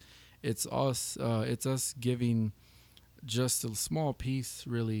thing. It's us giving just a small piece,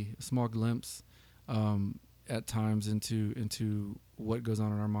 really a small glimpse at times into what goes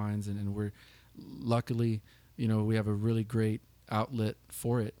on in our minds, and we're luckily we have a really great outlet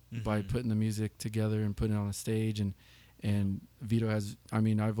for it by Mhm. putting the music together and putting it on a stage, and Vito has, I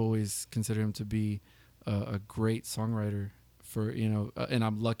mean, I've always considered him to be a great songwriter for and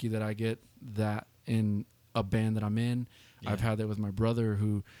I'm lucky that I get that in a band that I'm in. I've Yeah. had that with my brother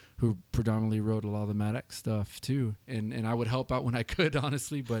who predominantly wrote a lot of the Maddox stuff too, and I would help out when I could,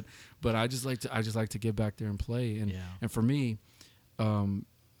 honestly, but I just like to get back there and play, and Yeah. and for me,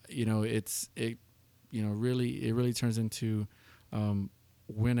 it really turns into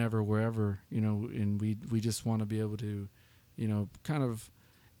whenever, wherever, and we just want to be able to kind of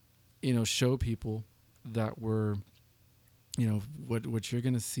show people that we're what you're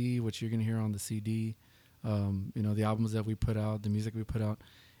gonna see, what you're gonna hear on the CD, The albums that we put out, the music we put out,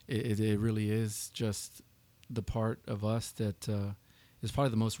 it really is just the part of us that is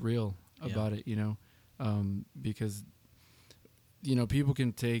probably the most real about it, because people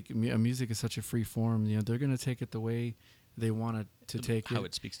can take music is such a free form. They're gonna take it the way they want it to take how it.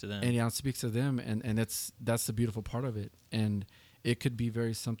 it speaks to them. And it speaks to them, and that's the beautiful part of it. And it could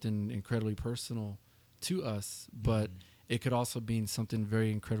be something incredibly personal to us, but it could also be something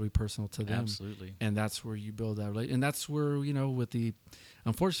very incredibly personal to them. Absolutely. And that's where you build that relationship. And that's where, with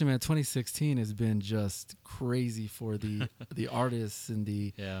unfortunately, man, 2016 has been just crazy for the artists and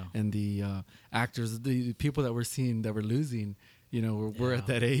the actors, the people that we're seeing that we're losing. We're at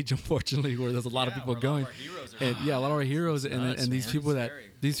that age, unfortunately, where there's a lot of people going. A lot of our heroes, and these people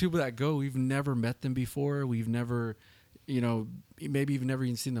that go, we've never met them before. We've never, maybe you've never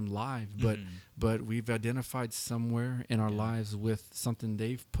even seen them live, but we've identified somewhere in our lives with something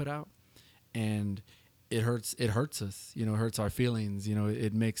they've put out, and it hurts us. It hurts our feelings.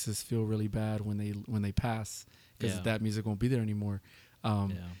 It makes us feel really bad when they pass, because that music won't be there anymore.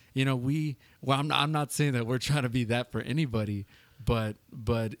 I'm not saying that we're trying to be that for anybody, but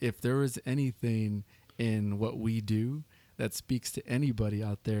if there is anything in what we do that speaks to anybody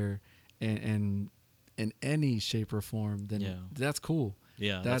out there, and in any shape or form, then that's cool.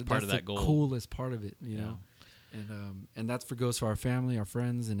 Yeah, that's part of that goal. Coolest part of it, and that's goes for our family, our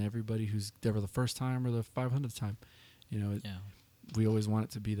friends, and everybody who's there for the first time or the 500th time. We always want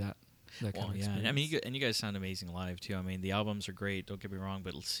it to be that. Kind of experience. I mean, you guys sound amazing live too. I mean, the albums are great. Don't get me wrong,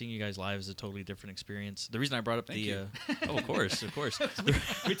 but seeing you guys live is a totally different experience. The reason I brought up of course,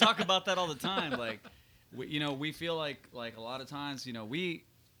 we talk about that all the time. Like, we feel like a lot of times, the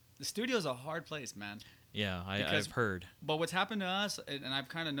studio is a hard place, man. Yeah, I've heard. But what's happened to us, and I've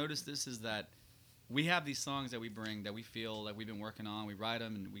kind of noticed this, is that we have these songs that we bring that we feel that we've been working on. We write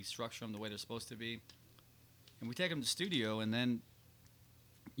them and we structure them the way they're supposed to be, and we take them to the studio, and then.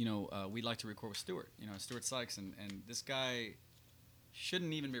 We'd like to record with Stuart, Stuart Sykes, and this guy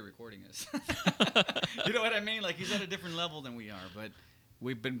shouldn't even be recording us. You know what I mean? Like, he's at a different level than we are, but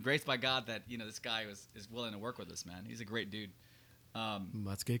we've been graced by God that, this guy is willing to work with us, man. He's a great dude.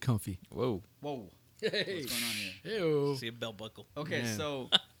 Let's get comfy. Whoa. Hey. What's going on here? Hey-o. See a belt buckle. Okay, Man. so...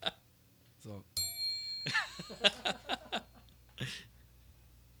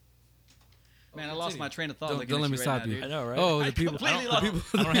 Man, I lost my train of thought. Don't let me stop you. I know, right? Oh, I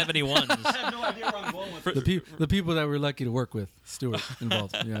don't have any ones. I have no idea where I'm going with it. The people that we're lucky to work with, Stuart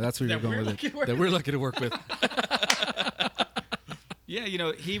involved. That's where you're going with it. That we're lucky to work with.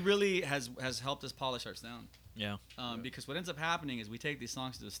 Yeah, he really has helped us polish our sound. Yeah. Because what ends up happening is we take these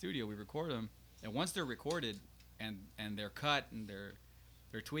songs to the studio, we record them, and once they're recorded and they're cut and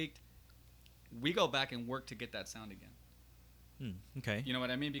they're tweaked, we go back and work to get that sound again. Okay. You know what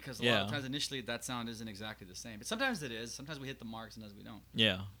I mean? Because a lot of times initially that sound isn't exactly the same. But sometimes it is. Sometimes we hit the mark, sometimes we don't.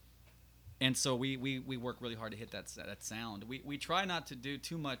 Yeah. And so we work really hard to hit that sound. We try not to do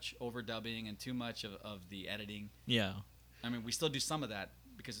too much overdubbing and too much of the editing. Yeah. I mean, we still do some of that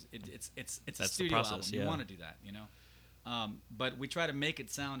because it's That's a studio the process, album. We want to do that, But we try to make it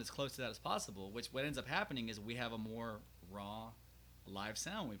sound as close to that as possible. Which what ends up happening is we have a more raw, live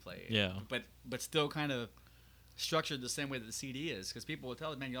sound we play. Yeah. But still kind of structured the same way that the CD is, because people will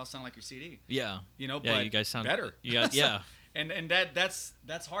tell us, man, you all sound like your CD. Yeah. But you guys sound better. Yeah. And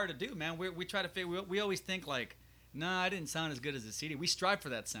that's hard to do, man. We try to figure. We always think like, nah, I didn't sound as good as the CD. We strive for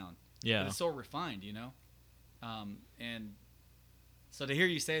that sound. Yeah. But it's so refined, And so to hear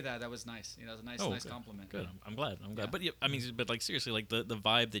you say that was nice. That was a nice compliment. Good. I'm glad. Yeah. But I mean, but like seriously, like the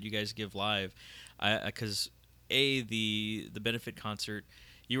vibe that you guys give live, because the benefit concert,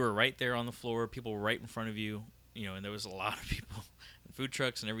 you were right there on the floor. People were right in front of you. And there was a lot of people, food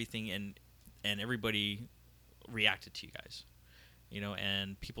trucks and everything, and everybody reacted to you guys,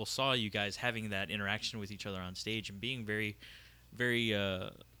 and people saw you guys having that interaction with each other on stage and being very, very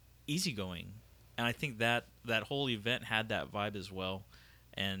easygoing. And I think that whole event had that vibe as well,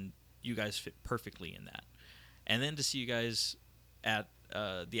 and you guys fit perfectly in that. And then to see you guys at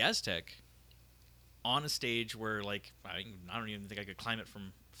the Aztec on a stage where, like, I don't even think I could climb it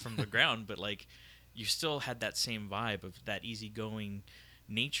from the ground, but like, you still had that same vibe of that easygoing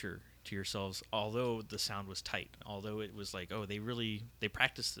nature to yourselves, although the sound was tight, although it was like, oh, they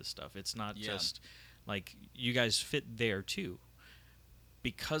practice this stuff. It's not just like, you guys fit there too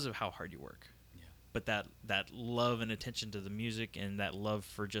because of how hard you work. Yeah. But that love and attention to the music and that love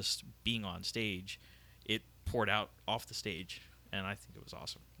for just being on stage, it poured out off the stage, and I think it was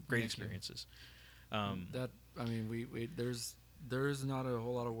awesome. Great experiences. There's not a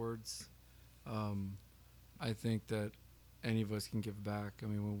whole lot of words. I think that any of us can give back. I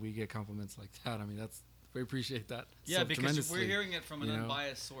mean, when we get compliments like that, I mean, that's we appreciate that. Yeah, so because tremendously. we're hearing it from an you know?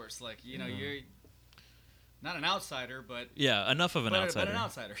 unbiased source. Like, you're not an outsider, but Yeah, enough of an outsider. But an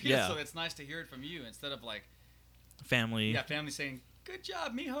outsider. Yeah. So it's nice to hear it from you instead of like Family. family saying, "Good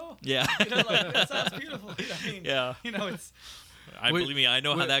job, mijo." Yeah. Like, that sounds beautiful. I mean, Yeah. it's Believe me, I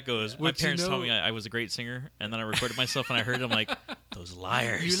know how that goes. My what you parents told know- me I was a great singer, and then I recorded myself, and I heard it. I'm like, those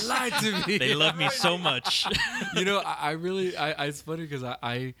liars. You lied to me. They love me so much. You know, I really, it's funny because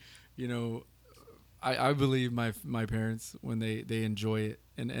I believe my parents when they enjoy it,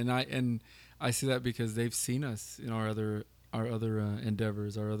 and I see that because they've seen us in our other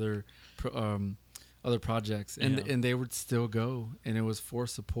endeavors, our other projects, and they would still go, and it was for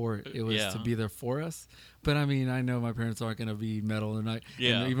support. It was to be there for us. But I mean, I know my parents aren't gonna be metal, and and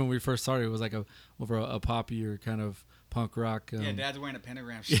even when we first started, it was like over a poppier kind of punk rock. Dad's wearing a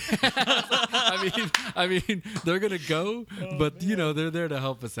pentagram. I mean, they're gonna go, but they're there to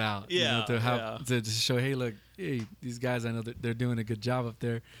help us out. Yeah, to just show, hey, these guys, I know that they're doing a good job up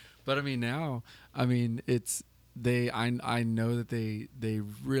there. But I mean, now, it's I know that they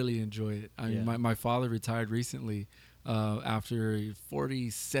really enjoy it. I mean, my father retired recently after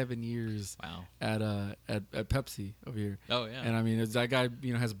 47 years. Wow. at Pepsi over here. Oh yeah. And I mean, that guy,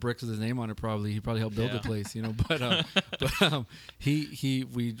 has bricks with his name on it. He probably helped build the place, But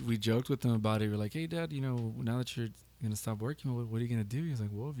we joked with him about it. We're like, hey, Dad, now that you're gonna stop working, what are you gonna do? He's like,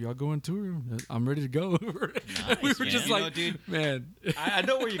 well, if y'all go on tour, I'm ready to go. Nice, we were man. just like, dude, man. I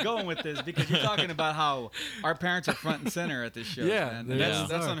know where you're going with this because you're talking about how our parents are front and center at this show. Yeah, man. they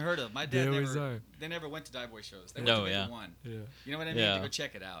That's always are. unheard of. My They dad always are. they never went to Dive Boy shows. They No, went to yeah. maybe one. Yeah. You know what I mean? Yeah. To go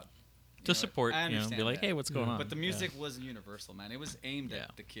check it out. To support, I be understand like, that. hey, what's going on? But the music wasn't universal, man. It was aimed Yeah.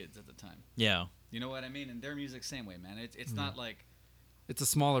 at the kids at the time. Yeah. You know what I mean? And their music, same way, man. It's not like It's a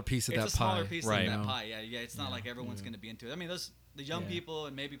smaller piece of it's that a smaller pie. piece Right. of that pie. Yeah. It's not like everyone's Yeah. going to be into it. I mean, the young Yeah. people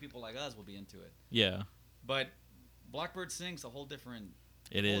and maybe people like us will be into it. Yeah. But Blackbird Sings a whole different.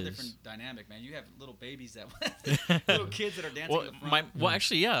 It whole is. different dynamic, man. You have little babies that little kids that are dancing Well, in the front.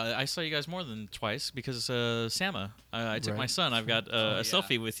 actually, yeah, I saw you guys more than twice because Sama. I took my Right. son. I've got Oh, a yeah.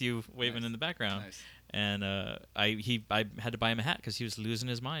 selfie with you waving Nice. in the background, Nice. and I had to buy him a hat because he was losing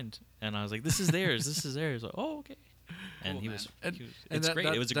his mind, and I was like, "This is theirs. This is theirs." Like, oh, okay. And Cool, he man. was. And- he was and it's that- great.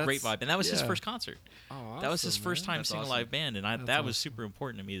 that- It was a great that's- vibe, and that was his yeah. first concert. Oh, That was his awesome, first man. time That's seeing a awesome. live band, and That's that was awesome. super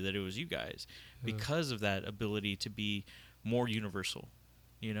important to me that it was you guys Yeah. because of that ability to be more universal.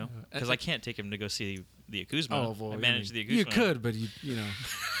 Yeah. Because I can't take him to go see the Akuzma. Oh, well, I managed the Akuzma. you could, but you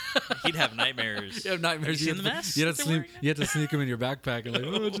He'd have nightmares. you have nightmares. Have you You seen have the to- masks You have that to they're sleep. wearing You have to sneak them in your backpack and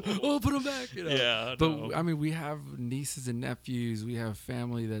put them back. Yeah, But no. I mean, we have nieces and nephews. We have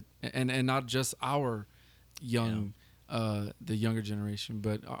family that, and not just our young, the younger generation,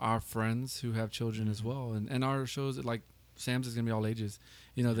 but our friends who have children as well. And our shows, like Sam's, is gonna be all ages.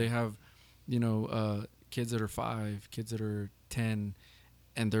 They have, kids that are 5, kids that are 10,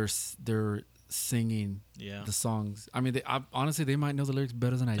 and they're singing Yeah. the songs. I mean, honestly, they might know the lyrics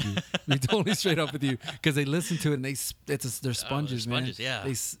better than I do. Be totally straight up with you, because they listen to it and they're sponges, man. sponges, yeah.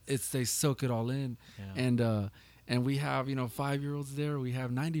 They soak it all in, Yeah. and we have 5-year-olds there. We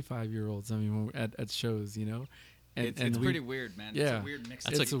have 95-year-olds. I mean, when we're at shows, and It's pretty weird, man. Yeah. It's a weird mix.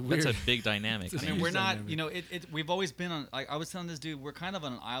 That's It's a a weird- big dynamic. It's a I mean, huge we're not, dynamic. we've always been on, I was telling this dude, we're kind of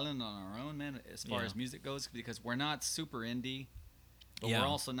on an island on our own, man, as far Yeah. as music goes, because we're not super indie, but Yeah. we're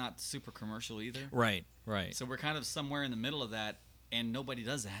also not super commercial either. Right. So we're kind of somewhere in the middle of that, and nobody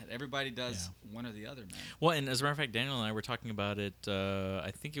does that. Everybody does one or the other, man. Well, and as a matter of fact, Daniel and I were talking about it.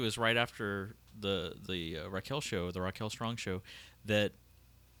 I think it was right after the Raquel show, the Raquel Strong show, that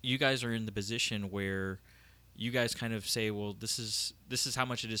you guys are in the position where you guys kind of say, well, this is how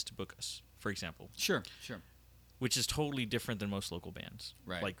much it is to book us, for example, Sure. which is totally different than most local bands.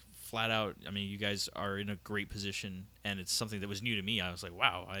 Right. Like flat out, I mean, you guys are in a great position, and it's something that was new to me. I was like,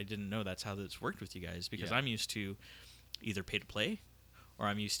 wow, I didn't know that's how this worked with you guys, because Yeah. I'm used to either pay to play, or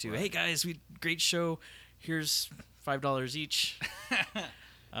I'm used to, hey guys, great show, here's $5 each.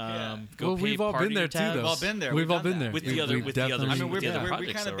 Go Well, pay we've all party been there too, tabs. though. We've all been there. We've all done been that. there With We- the other- we with the other- definitely- I mean, with the other we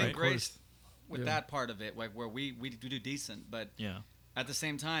projects, kind of though, been right? graced with Yeah. that part of it, like where we do decent, but Yeah. at the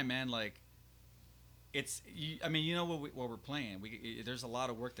same time, man, like it's. I mean, you know what we're playing. There's a lot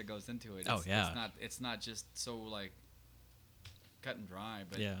of work that goes into it. Oh, yeah. It's not just so like cut and dry.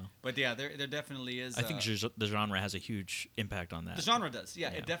 But Yeah. But yeah, there definitely is. I think the genre has a huge impact on that. the genre does.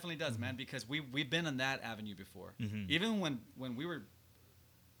 Yeah, Yeah. it definitely does, man. Because we've been in that avenue before. Mhm. Even when we were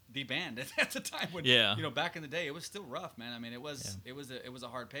the band at the time, when Yeah. back in the day, it was still rough, man. I mean, it was Yeah. it was a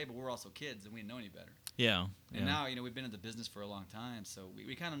hard pay, but we were also kids and we didn't know any better. Yeah. And now, we've been in the business for a long time, so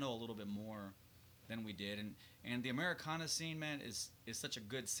we kind of know a little bit more than we did. And the Americana scene, man, is such a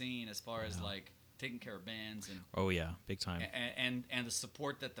good scene as far as like taking care of bands and Oh yeah, big time. and the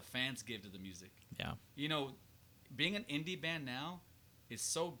support that the fans give to the music. Yeah. You know, being an indie band now is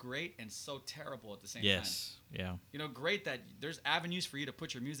so great and so terrible at the same time. Yes. Yeah. You know, great that there's avenues for you to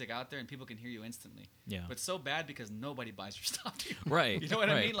put your music out there and people can hear you instantly. Yeah. But so bad because nobody buys your stuff. Right. You know what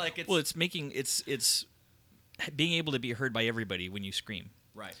I right. mean? Like it's being able to be heard by everybody when you scream,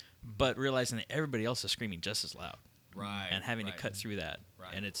 right. but realizing that everybody else is screaming just as loud. Right. And having right. to cut through that.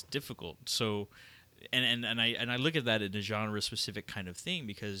 Right. And it's difficult. So and I look at that in a genre specific kind of thing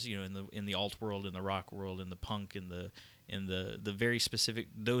because, you know, in the alt world, in the rock world, in the punk, in the very specific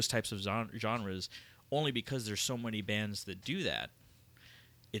those types of genres, only because there's so many bands that do that,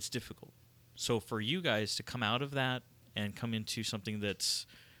 it's difficult. So for you guys to come out of that and come into something that's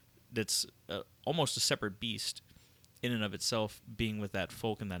almost a separate beast in and of itself, being with that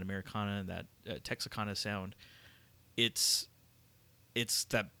folk and that Americana and that Texarkana sound, it's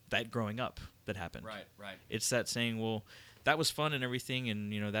that growing up that happened. Right. It's that saying, well, that was fun and everything,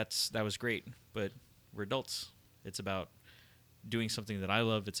 and you know that was great, but we're adults. It's about doing something that I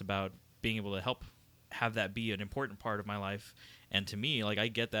love. It's about being able to help have that be an important part of my life. And to me, like I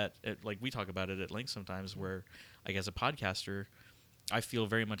get that, like we talk about it at length sometimes, where like as a podcaster, I feel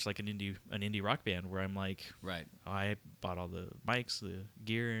very much like an indie rock band where I'm like, Right. I bought all the mics, the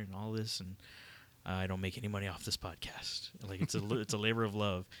gear, and all this, and I don't make any money off this podcast. Like it's a labor of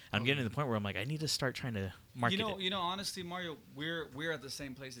love. I'm getting to the point where I'm like, I need to start trying to market it. You know, honestly, Mario, we're at the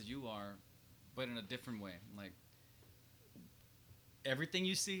same place as you are, but in a different way. Like everything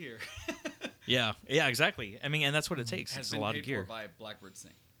you see here Yeah, exactly. I mean, and that's what it takes. has It's been a lot paid of gear. for by Blackbird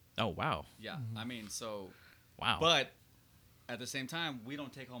Sing. Oh wow, Yeah, I mean, so wow. but at the same time, we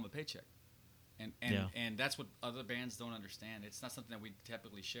don't take home a paycheck, and Yeah. and that's what other bands don't understand. It's not something that we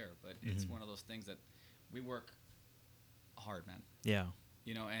typically share, but it's one of those things that we work hard, man. Yeah,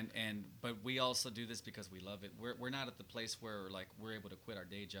 You know, but we also do this because we love it. We're not at the place where like we're able to quit our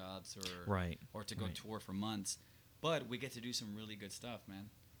day jobs Right. or to go Right. tour for months, but we get to do some really good stuff, man,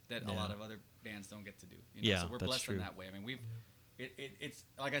 that a Yeah. lot of other bands don't get to do. You know? Yeah, So we're that's blessed true. in that way. I mean, it's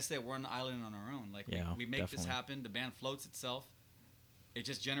like I said, we're an island on our own. Like Yeah, we make this definitely. happen. The band floats itself. It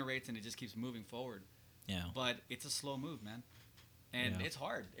just generates and it just keeps moving forward. yeah, But it's a slow move, man, and Yeah. it's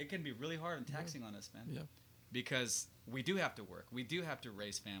hard. It can be really hard and taxing on us, man. Yeah. Because we do have to work. We do have to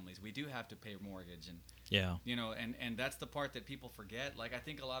raise families. We do have to pay mortgage, and yeah, you know, and that's the part that people forget. Like I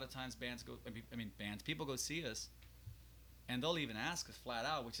think a lot of times people go see us, and they'll even ask us flat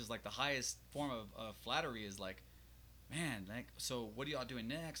out, which is like the highest form of flattery is like, man, like, so what are y'all doing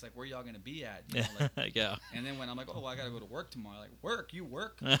next? Like, where y'all gonna be at? You know, like, yeah, and then when I'm like, oh, well, I gotta go to work tomorrow. Like, work? You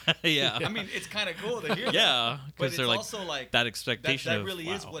work? yeah. I mean, it's kind of cool to hear. Yeah, that. But because it's they're like also like that expectation. that of, really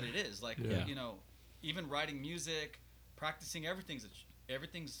is wow. what it is. Like, Yeah. you know, even writing music, practicing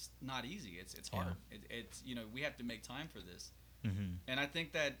everything's not easy. It's hard. It's you know, we have to make time for this. Mhm. And I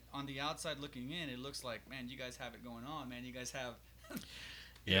think that on the outside looking in, it looks like, man, you guys have it going on, man. You guys have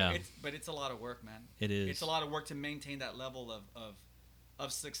you know, Yeah. but it's a lot of work, man. It is. It's a lot of work to maintain that level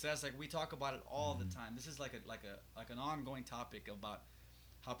of success. Like we talk about it all Mm-hmm. the time. This is like an ongoing topic about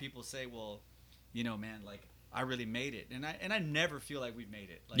how people say, well, you know, man, like I really made it, and I never feel like we've made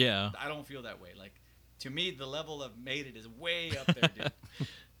it. Like, Yeah. I don't feel that way. Like to me, the level of made it is way up there, dude.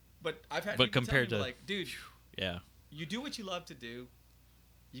 But I've had But people compared tell me, to- like, dude, Yeah, you do what you love to do,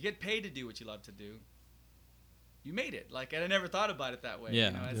 you get paid to do what you love to do. You made it. Like, and I never thought about it that way. Yeah.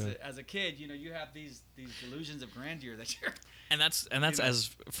 You know, Yeah. as a kid, you know, you have these delusions of grandeur that you're. and that's You know?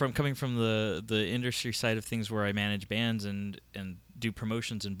 as from coming from the industry side of things where I manage bands and do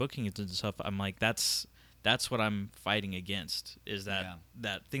promotions and bookings and stuff. I'm like, that's what I'm fighting against, is that Yeah.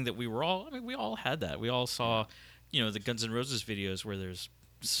 that thing that we all had that. We all saw, you know, the Guns N' Roses videos where there's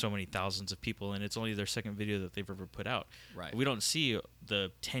so many thousands of people and it's only their second video that they've ever put out. Right. We don't see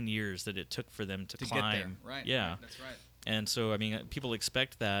the 10 years that it took for them to to climb. get there. Right. Yeah. Right, that's right. And so, I mean, people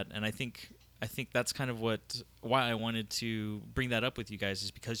expect that, and I think that's kind of why I wanted to bring that up with you guys, is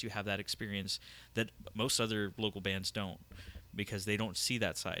because you have that experience that most other local bands don't, because they don't see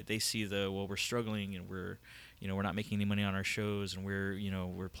that side. They see we're struggling and we're not making any money on our shows and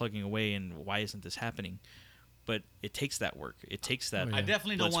we're plugging away, and why isn't this happening? But it takes that work. It takes that. Oh, yeah. I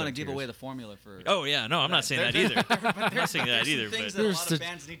definitely blood, don't want sweat, to give tears. away the formula for. Oh yeah, no, I'm not saying that either. I'm not saying that either. Things But that a There's lot of such-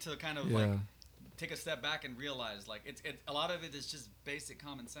 bands need to kind of Yeah. like take a step back and realize, like it's a lot of it is just basic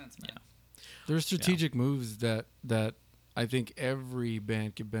common sense, man. There's strategic moves that I think every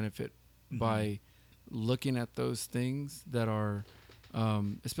band could benefit by looking at those things that are,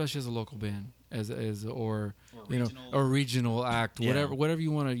 especially as a local band, or you know, regional. a regional act, Yeah. whatever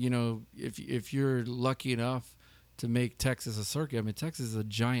you want to, you know, if you're lucky enough to make Texas a circuit. I mean, Texas is a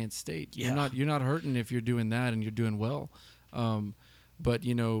giant state. Yeah. You're not hurting if you're doing that and you're doing well. But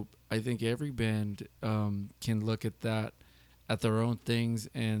I think every band can look at that, at their own things,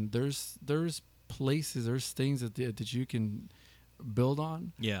 and there's places, there's things that you can build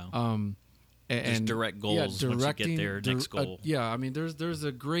on. Yeah. And direct goals once you get their next goal. I mean, there's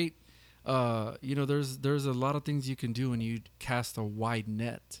a great, there's a lot of things you can do when you cast a wide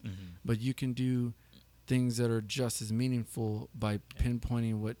net, but you can do things that are just as meaningful by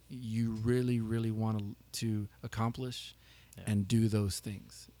pinpointing what you really, really want to accomplish. And do those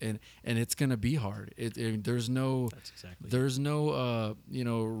things, and it's gonna be hard. There's no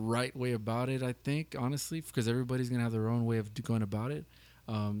right way about it. I think, honestly, because everybody's gonna have their own way of going about it.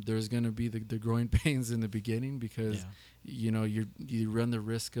 There's gonna be the growing pains in the beginning because you run the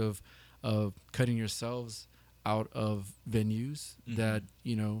risk of cutting yourselves out of venues that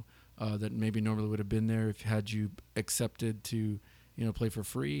that maybe normally would have been there if had you accepted to play for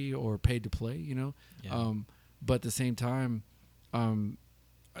free or paid to play. But at the same time,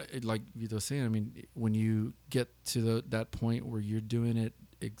 like Vito was saying, I mean, when you get to that point where you're doing it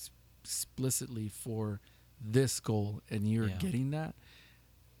explicitly for this goal and you're getting that,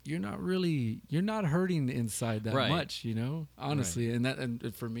 you're not hurting inside that much, honestly. Right.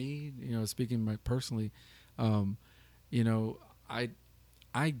 And for me, speaking personally, I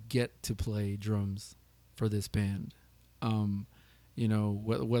get to play drums for this band.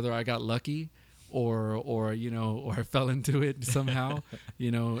 Whether I got lucky or I fell into it somehow,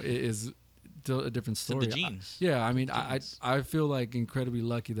 it is still a different story. The genes. I mean, I feel like incredibly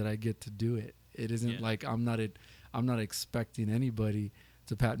lucky that I get to do it. It isn't like I'm not expecting anybody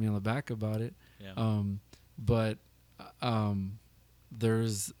to pat me on the back about it. Yeah. But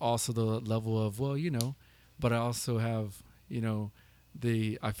there's also the level of, but I also have,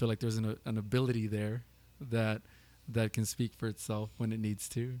 I feel like there's an ability there that can speak for itself when it needs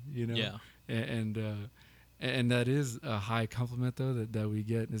to, Yeah. And that is a high compliment though that we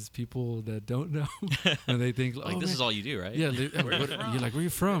get is people that don't know and they think like this is all you do, right? Yeah, you're like, where you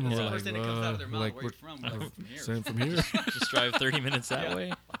from? That's the first thing that comes out of their mouth. Where you from? From here. Same from here. Just drive 30 minutes that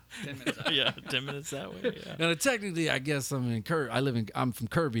way. 10 minutes. That way. Yeah, 10 minutes that way. Yeah. Now technically, I guess I'm from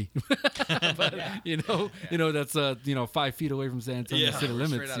Kirby, but that's 5 feet away from San Antonio city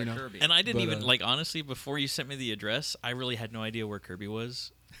limits. And I didn't even honestly before you sent me the address, I really had no idea where Kirby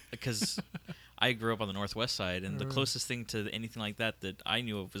was because. I grew up on the northwest side, and the closest thing to anything like that I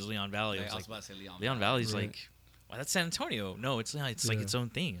knew of was Leon Valley. I was about to say Leon Valley's like, well, that's San Antonio. No, it's not. It's like its own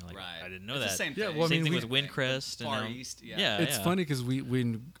thing. Like, I didn't know that. The same thing. Yeah, well, same thing with Windcrest. Far East. Yeah. It's funny because we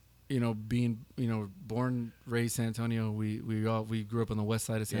being born, raised San Antonio, we grew up on the west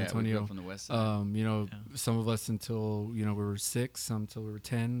side of San Antonio. We grew up on the west side. Some of us until we were 6, some until we were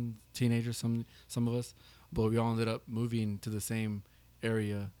 10, teenagers. Some of us, but we all ended up moving to the same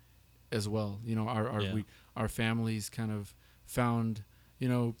area as well. Our families kind of found,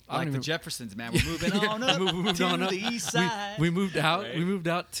 like the Jeffersons, man. We're moving on up to the east side. We moved out. Right? We moved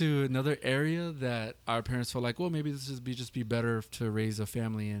out to another area that our parents felt like, well, maybe this would just be better to raise a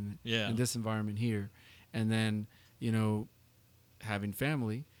family in this environment here. And then, having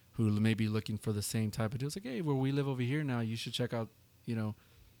family who may be looking for the same type of deals, like, hey, where we live over here now, you should check out,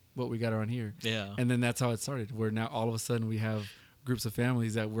 what we got around here. Yeah. And then that's how it started. Where now all of a sudden we have groups of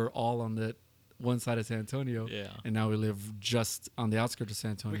families that we're all on that one side of San Antonio, and now we live just on the outskirts of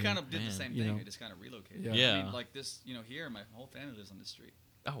San Antonio. We kind of did the same thing. We just kind of relocated. Yeah. I mean, like this, here, my whole family lives on this street.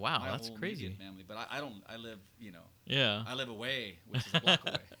 Oh wow, my that's whole crazy. Family, but I don't. I live, Yeah. I live away, which is a block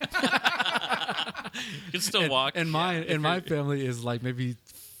away. You can still walk. And my family is like maybe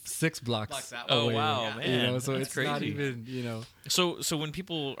 6 blocks that way. away. Oh wow, man. So that's it's crazy. not even, So when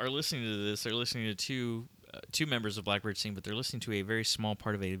people are listening to this, they're listening to two members of Blackbird Sing, but they're listening to a very small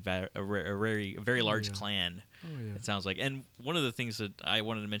part of a very large clan. Oh, yeah. It sounds like. And one of the things that I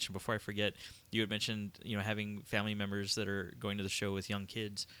wanted to mention before I forget, you had mentioned having family members that are going to the show with young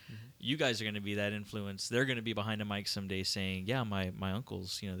kids. Mm-hmm. You guys are going to be that influence. They're going to be behind a mic someday saying, "Yeah, my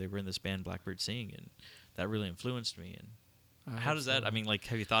uncles, they were in this band Blackbird Sing, and that really influenced me." And how does that? I mean,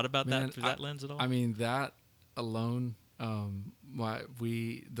 have you thought about that through that lens at all? I mean, that alone,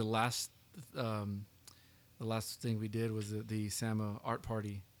 the last thing we did was the SAMA art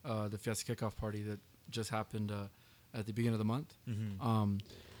party, the Fiesta kickoff party that just happened at the beginning of the month. Mm-hmm.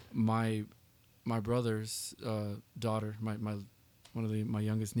 My brother's daughter, one of my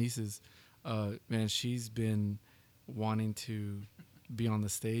youngest nieces, man, she's been wanting to be on the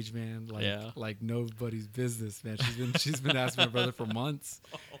stage, man, like nobody's business, man. She's been asking my brother for months,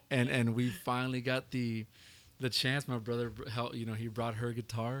 and we finally got the chance. My brother helped, he brought her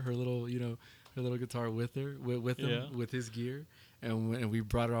guitar, her little, her little guitar with her, with him, Yeah. with his gear, and we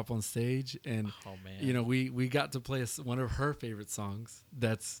brought her up on stage, and Oh man. you know, we got to play one of her favorite songs.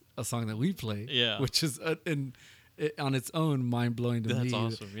 That's a song that we play, Yeah. which is on its own mind blowing to That's me.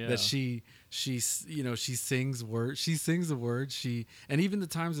 awesome, yeah. That she you know, she sings the words, and even the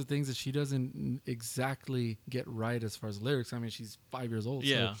times of things that she doesn't exactly get right as far as lyrics. I mean, she's 5 years old,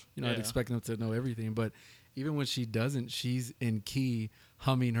 Yeah, so you know, I'd yeah. expect them to know everything, but even when she doesn't, she's in key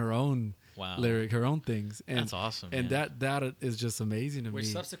humming her own Wow. lyric, her own things, and That's awesome, And man. that is just amazing to Which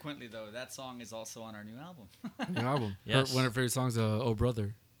me. subsequently, though, that song is also on our new album. New album. Yes. One of her favorite songs, "Oh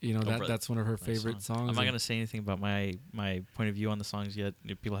Brother." You know, Brother. that's one of her Nice favorite song. songs. I'm not and- going to say anything about my point of view on the songs yet.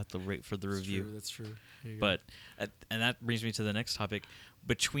 People have to wait for the That's review. true, that's true. Here you go. But and that brings me to the next topic.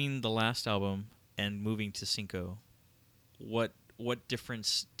 Between the last album and moving to Cinco, what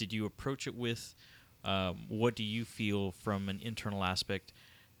difference did you approach it with? What do you feel from an internal aspect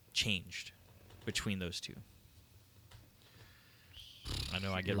changed between those two? I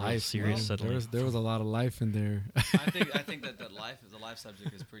know I get real Life, serious man. suddenly. There was a lot of life in there. I think that the life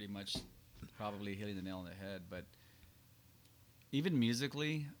subject is pretty much probably hitting the nail on the head. But even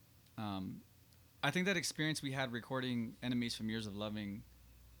musically, I think that experience we had recording "Enemies from Years of Loving"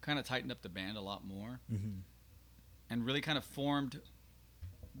 kind of tightened up the band a lot more, Mhm. and really kind of formed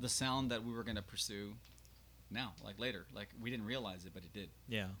the sound that we were going to pursue. Now, like later, like we didn't realize it, but it did.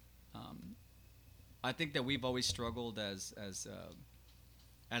 Yeah. I think that we've always struggled as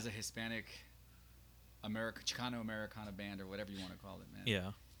a Hispanic Chicano Americana band, or whatever you want to call it, man.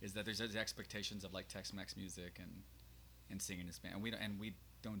 Yeah. Is that there's those expectations of like Tex-Mex music and singing in Spanish, and we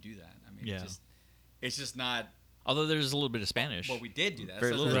don't do that. I mean, Yeah. it's just not. Although there's a little bit of Spanish. Well, we did do that.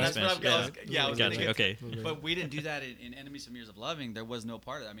 Very little that's bit what of I'm Spanish, going. Yeah, I was Gotcha, gonna get to. okay. But we didn't do that in "Enemies from Years of Loving." There was no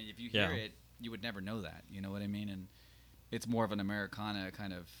part of it. I mean, if you hear Yeah. it, you would never know that. You know what I mean? And it's more of an Americana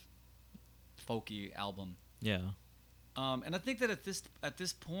kind of folky album. Yeah. And I think that at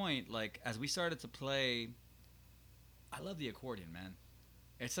this point, like as we started to play, I love the accordion, man.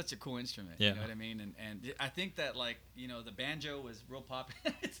 It's such a cool instrument. Yeah. You know what I mean? And I think that like, you know, the banjo was real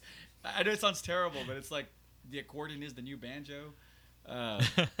popular. I know it sounds terrible, but it's like the accordion is the new banjo.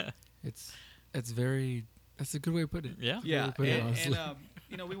 It's that's a good way to put it. Yeah. Yeah, Put it, and honestly.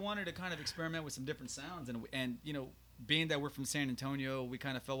 you know, we wanted to kind of experiment with some different sounds, and you know, being that we're from San Antonio, we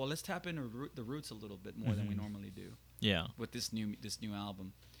kind of felt, well, let's tap into the roots a little bit more than we Mhm. normally do Yeah. with this new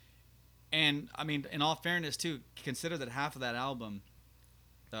album. And I mean, in all fairness, too, consider that half of that album,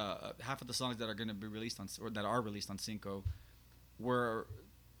 half of the songs that are going to be released that are released on Cinco, were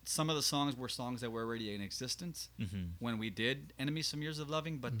some of the songs were songs that were already in existence Mm-hmm. when we did "Enemies from Years of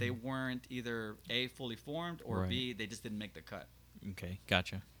Loving," but they Mhm. weren't either A, fully formed, or Right. B, they just didn't make the cut. Okay.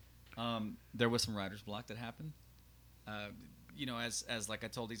 Gotcha. There was some writer's block that happened. You know, as like I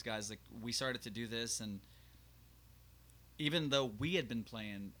told these guys, like we started to do this, and even though we had been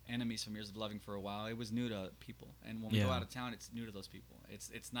playing "Enemies from Years of Loving" for a while, it was new to people. And when we go Yeah. out of town, it's new to those people.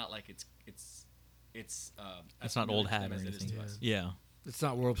 It's not like it's It's as not familiar old to hat them or as it is anything. to us. Yeah. It's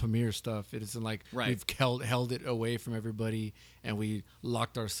not world premiere stuff. It isn't like Right. we've held it away from everybody and we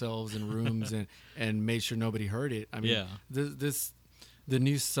locked ourselves in rooms and made sure nobody heard it. I mean, Yeah. the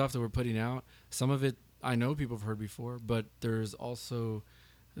new stuff that we're putting out, some of it I know people have heard before, but there's also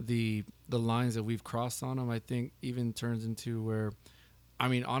the lines that we've crossed on them. I think even turns into where, I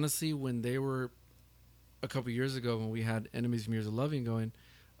mean, honestly, when they were a couple years ago when we had "Enemies from Years of Loving" going,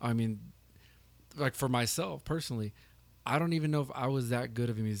 I mean, like for myself personally, I don't even know if I was that good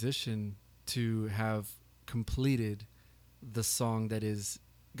of a musician to have completed the song that is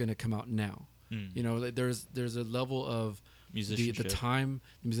going to come out now. Mm. You know, like there's a level of Musicianship. the time,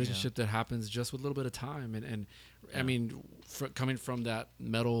 the musicianship that happens just with a little bit of time, and Yeah. I mean, coming from that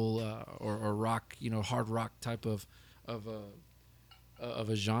metal or rock, you know, hard rock type of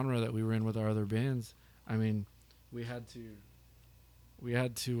a genre that we were in with our other bands. I mean, we had to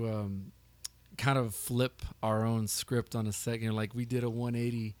kind of flip our own script on a second. Like we did a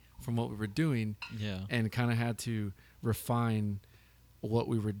 180 from what we were doing, Yeah. and kind of had to refine what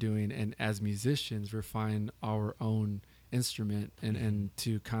we were doing, and as musicians refine our own instrument and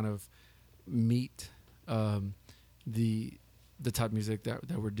to kind of meet the type of music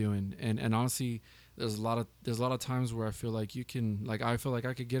that we're doing. And honestly, there's a lot of times where I feel like I feel like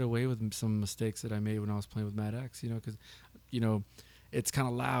I could get away with some mistakes that I made when I was playing with Mad X, you know, because you know it's kind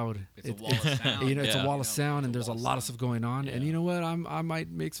of loud. It's a wall of sound. You know, it's Yeah. a wall of You know, sound, it's and there's a wall lot of stuff going on. And Yeah. you know what? I might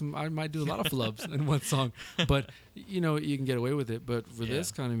do a lot of flubs in one song, but you know, you can get away with it. But for Yeah.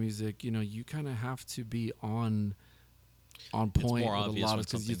 this kind of music, you know, you kind of have to be on point more with a obvious lot when of,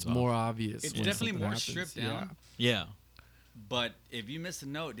 because it's something's more obvious. It's when definitely something more happens. stripped Yeah. down. Yeah. But if you miss a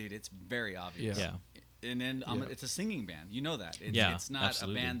note, dude, it's very obvious. Yeah. And then Yeah. it's a singing band. You know that. It's not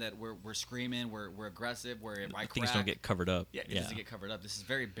absolutely. a band that we're screaming, we're aggressive, where I Things crack. don't get covered up. Yeah, it doesn't get covered up. This is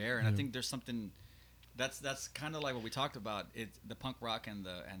very bare, and I think there's something that's kind of like what we talked about. It's the punk rock and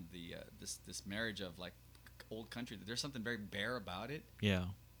the this marriage of like old country. There's something very bare about it Yeah.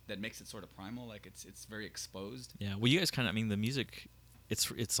 that makes it sort of primal. Like it's very exposed. Yeah. Well, you guys kind of, I mean, the music,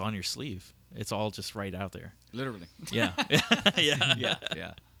 it's on your sleeve. It's all just right out there. Literally. Yeah.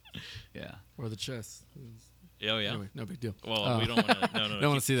 yeah. Yeah. Or the chest. Oh, yeah. Anyway, no big deal. Well, we don't want to. No, Don't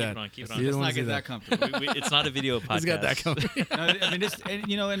wanna see that. Keep it You on. don't Let's wanna not see get that that. comfortable. It's not a video podcast. He's got that coming. No, I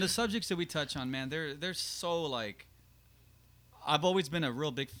mean, and the subjects that we touch on, man, they're so like. I've always been a real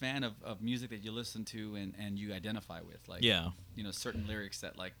big fan of music that you listen to and you identify with, like Yeah. certain lyrics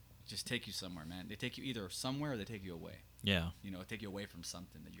that like just take you somewhere, man. They take you either somewhere or they take you away. Yeah. Take you away from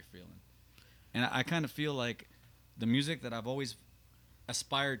something that you're feeling. And I kind of feel like the music that I've always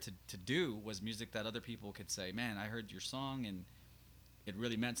aspired to do was music that other people could say, man, I heard your song and it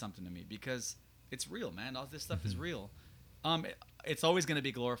really meant something to me, because it's real, man. All this stuff is real. It's always going to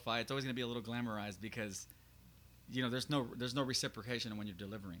be glorified. It's always going to be a little glamorized, because there's no reciprocation when you're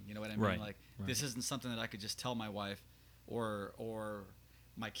delivering. You know what I mean? Right. Like Right. this isn't something that I could just tell my wife or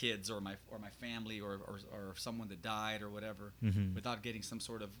my kids or my family or someone that died or whatever Mhm. without getting some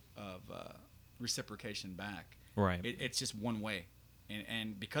sort of reciprocation back. Right. It's just one way,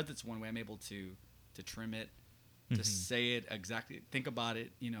 and because it's one way, I'm able to trim it, to Mhm. say it exactly, think about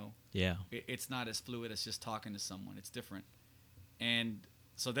it. Yeah. It's not as fluid as just talking to someone. It's different, and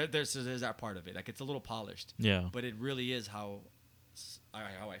so there's that part of it. Like it's a little polished, Yeah. but it really is how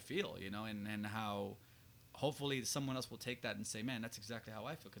I feel, and how hopefully someone else will take that and say, man, that's exactly how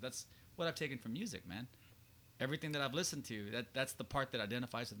I feel, because that's what I've taken from music, man. Everything that I've listened to, that's the part that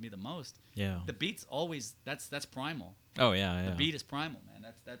identifies with me the most. Yeah. The beat's always that's primal. Oh yeah. Yeah. The beat is primal,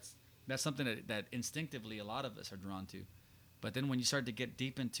 man. That's something that instinctively a lot of us are drawn to. But then when you start to get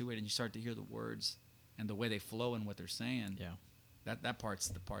deep into it and you start to hear the words and the way they flow and what they're saying, Yeah. that part's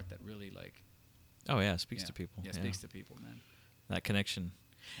the part that really like Oh yeah. Speaks to people. Yeah, speaks to people, man. That connection.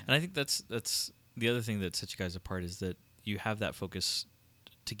 And I think that's the other thing that sets you guys apart, is that you have that focus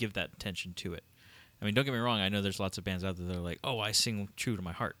to give that attention to it. I mean, don't get me wrong. I know there's lots of bands out there that are like, oh, I sing true to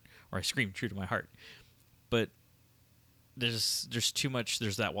my heart, or I scream true to my heart. But there's too much.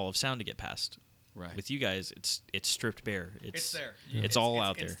 There's that wall of sound to get past. Right. With you guys, it's stripped bare. It's there. It's all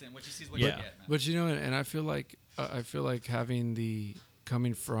out there. Instant. What you see is what Yeah. you get, man. But and I feel like having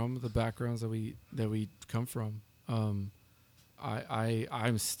coming from the backgrounds that we come from,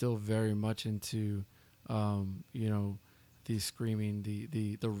 I'm still very much into, the screaming,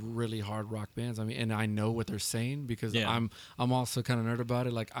 the really hard rock bands. I mean, and I know what they're saying, because Yeah. I'm also kind of nerd about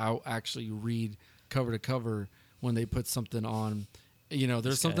it. Like I'll actually read cover to cover when they put something on. There's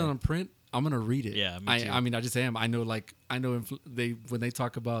This something guy. on print, I'm gonna read it. Yeah, me too. I mean, I just am. I know when they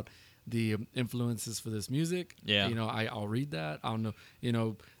talk about the influences for this music. Yeah. I'll read that. I'll know.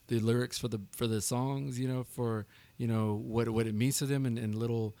 The lyrics for the songs. For what it means to them, and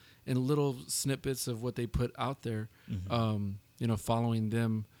little snippets of what they put out there. Mm-hmm. Following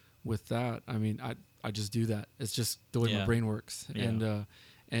them with that. I mean, I just do that. It's just the way my Yeah. brain works, Yeah.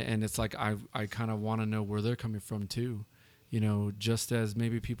 and it's like I kind of want to know where they're coming from too. Just as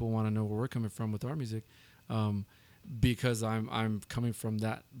maybe people want to know where we're coming from with our music, because I'm coming from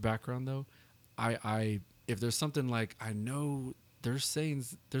that background though. I if there's something like I know they're saying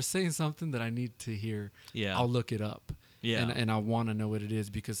something that I need to hear, Yeah. I'll look it up. Yeah. And I want to know what it is,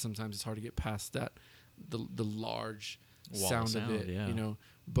 because sometimes it's hard to get past that the large Wall of sound of sound, it, yeah.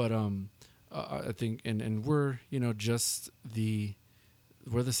 But I think and we're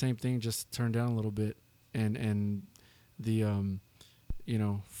we're the same thing, just turned down a little bit, and the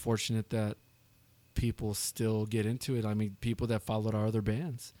fortunate that people still get into it. I mean, people that followed our other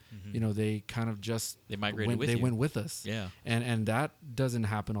bands, Mhm. they kind of just They migrated with they you. went with us. Yeah. And that doesn't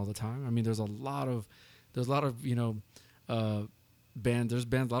happen all the time. I mean, there's a lot of bands. There's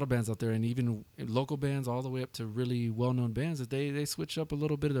a lot of bands out there, and even local bands all the way up to really well-known bands, that they switch up a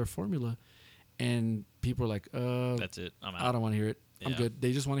little bit of their formula, and people are like, That's it. I'm out. I don't want to hear it. I'm Yeah. good.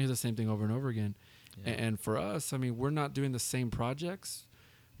 They just want to hear the same thing over and over again. Yeah. And for us, I mean, we're not doing the same projects,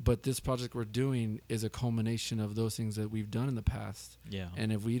 but this project we're doing is a culmination of those things that we've done in the past. Yeah.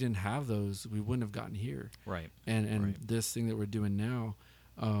 And if we didn't have those, we wouldn't have gotten here. Right. And Right. this thing that we're doing now,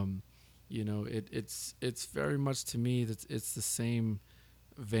 it's very much, to me, that it's the same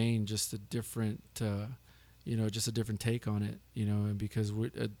vein, just a different take on it. And because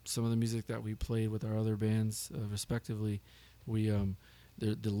some of the music that we played with our other bands, respectively, we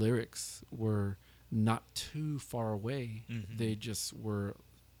the lyrics were not too far away. Mhm. They just were,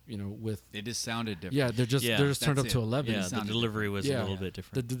 with It just sounded different. yeah, they're just turned up That's to it. 11. Yeah, the sounded delivery was Yeah. a little bit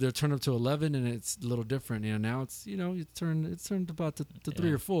different. They're turned up to 11, and it's a little different. Now it's it's turned about to 3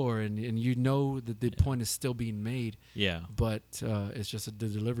 Yeah. or 4, and that the point is still being made, Yeah. but it's just the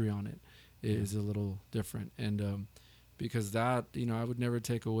delivery on it is a little different. And because that, I would never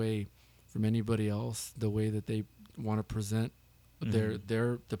take away from anybody else the way that they want to present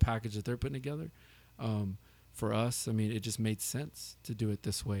the package that they're putting together. For us, I mean, it just made sense to do it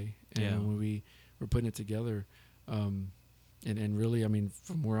this way. And Yeah. when we were putting it together, and really, I mean,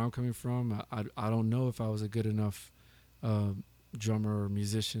 from where I'm coming from, I don't know if I was a good enough drummer or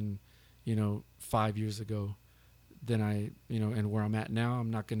musician, 5 years ago than and where I'm at now. I'm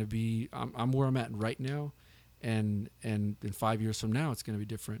not going to be. I'm where I'm at right now, and in 5 years from now, it's going to be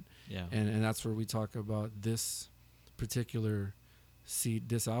different. Yeah. And that's where we talk about this particular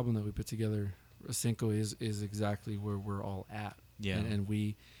this album that we put together. Cinco is exactly where we're all at. Yeah. And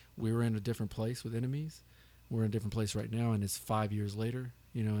we were in a different place with Enemies. We're in a different place right now, and it's 5 years later,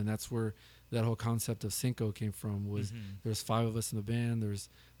 and that's where that whole concept of Cinco came from. Was there's 5 of us in the band. There's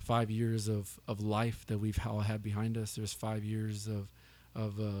 5 years of life that we've all had behind us. There's 5 years of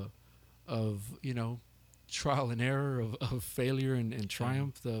trial and error, of failure and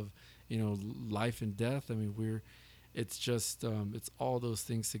triumph, of life and death. I mean, it's just it's all those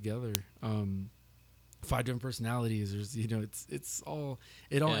things together. 5 different personalities. There's it's all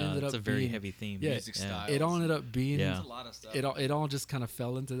ended up. It's a very being, heavy theme. Yeah, Music styles. it all ended up being. Yeah. There's a lot of stuff. It all just kind of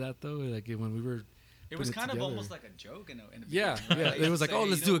fell into that though. Like when we were. It was putting kind of together. almost like a joke in the Yeah, beginning, right? yeah. It was like, Say, oh,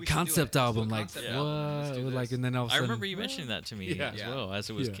 let's do a concept album. Like, concept Yeah. album. Let's do what? this. Like, and then all of a I sudden, remember you mentioning that to me Yeah. as Yeah. well as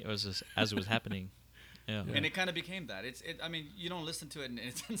it was Yeah. as it was happening. Yeah. And it kind of became that. I mean, you don't listen to it, and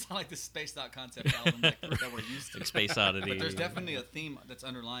it doesn't sound like the spaced out concept album that we're used to. Like Space Oddity. But there's definitely a theme that's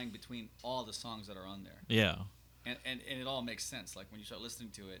underlying between all the songs that are on there, Yeah. and it all makes sense. Like when you start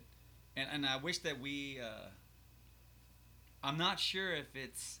listening to it, and I wish that we. I'm not sure if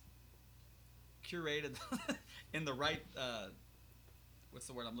it's curated in the right. What's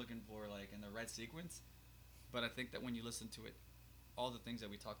the word I'm looking for? Like in the right sequence. But I think that when you listen to it, all the things that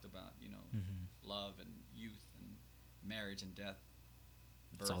we talked about, love and youth and marriage and death,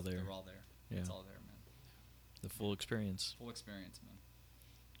 birth, It's all there. they're all there. Yeah. It's all there, man. The full experience. Full experience, man.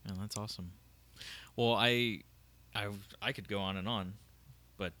 Yeah, that's awesome. Well, I could go on and on,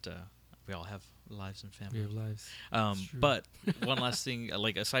 but we all have lives and we family. have lives. It's true. But one last thing,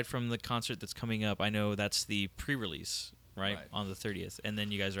 like aside from the concert that's coming up, I know that's the pre-release, right, Right. on the 30th, and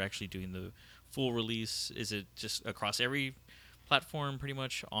then you guys are actually doing the full release. Is it just across every platform, pretty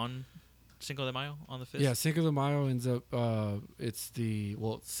much on Cinco de Mayo on the 5th? Yeah, Cinco de Mayo ends up. It's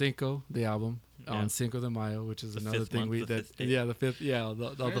Cinco, the album, Yeah. on Cinco de Mayo, which is The another fifth thing month, the fifth day. the fifth. Yeah,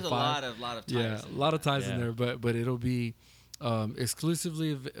 There's the a 5. lot of ties. Yeah, a in lot of that. ties in Yeah. there, but it'll be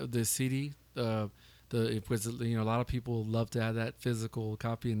exclusively of the CD. It was, a lot of people love to have that physical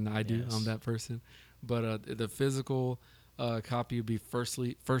copy, and I do. Yes. I'm that person. But the physical copy will be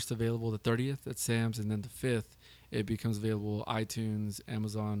first available the 30th at Sam's, and then the 5th it becomes available iTunes,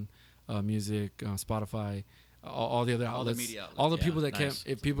 Amazon Music, Spotify, all the other All the outlets, media outlets. all the Yeah, people that nice.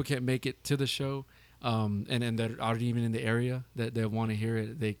 if people can't make it to the show, and that aren't even in the area that want to hear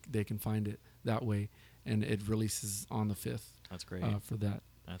it, they can find it that way, and it releases on the 5th That's great. for that.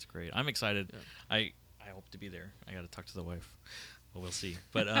 That's great. I'm excited. Yeah. I hope to be there. I got to talk to the wife. Well, we'll see.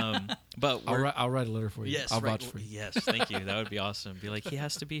 But but I'll write a letter for you. yes, I'll right. vouch for you. Yes, thank you. That would be awesome. Be like, he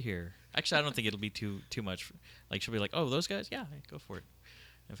has to be here. Actually, I don't think it'll be too much. Like she'll be like, oh, those guys, yeah, go for it.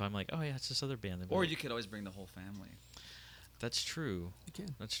 If I'm like, oh yeah, it's this other band. they'll be Or like, you could always bring the whole family. That's true. You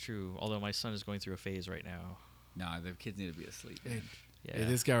can. That's true. Although my son is going through a phase right now. No, the kids need to be asleep. Hey, Yeah. hey,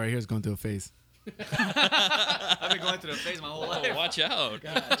 this guy right here is going through a phase. I've been going through the phase my whole life. Oh, watch out.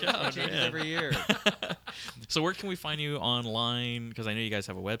 God, Watch it out, changes man. every year. So where can we find you online? Because I know you guys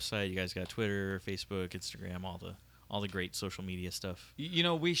have a website. You guys got Twitter, Facebook, Instagram, all the great social media stuff.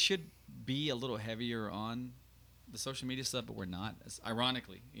 We should be a little heavier on the social media stuff, but we're not.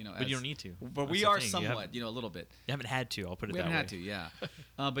 Ironically, But you don't need to. But That's we the are thing. somewhat, a little bit. You haven't had to. I'll put it We that haven't way. had to,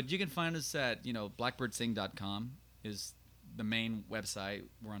 yeah. But you can find us at, blackbirdsing.com is the main website.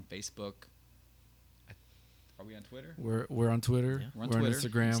 We're on Facebook. Are we on Twitter? We're on Twitter. Yeah. We're on We're on Twitter,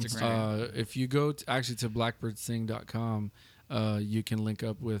 Instagram. Instagram. If you go to blackbirdsing.com, you can link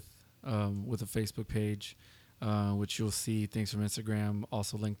up with a Facebook page, which you'll see things from Instagram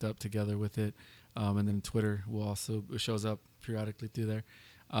also linked up together with it, and then Twitter will also shows up periodically through there,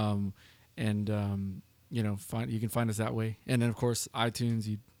 you can find us that way, and then of course iTunes.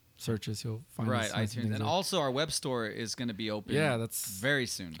 You searches, you'll find Right, us, find some iTunes, things and there. also our web store is going to be open. Yeah, that's- very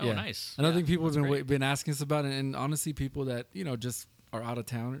soon. Oh, Yeah. nice. Another Yeah, thing people have that's been great. been asking us about, and honestly, people that just are out of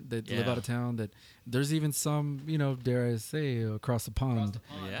town, that live Yeah. out of town, that there's even some, dare I say, across the pond,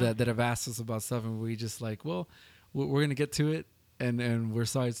 Yeah. that have asked us about stuff, and we just like, well, we're gonna get to it, and we're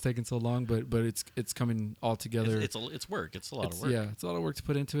sorry it's taking so long, but it's coming all together. It's work. It's a lot of work. Yeah, it's a lot of work to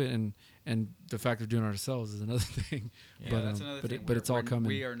put into it, and the fact of doing it ourselves is another thing. Yeah, but that's another thing. but it's all coming.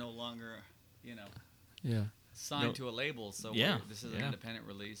 We are no longer, Yeah. signed No. to a label, so Yeah, this is an yeah. independent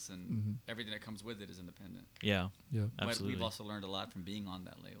release, and Mhm. everything that comes with it is independent. Yeah. Yeah. Absolutely. But we've also learned a lot from being on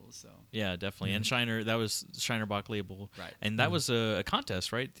that label. So Yeah, definitely. And Shiner, that was Shiner Bach label. Right. And that was a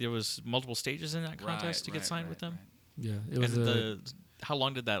contest, right? There was multiple stages in that contest to get signed with them. Yeah. It And was how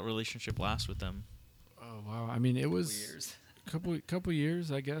long did that relationship last with them? oh wow. I mean, it was years. couple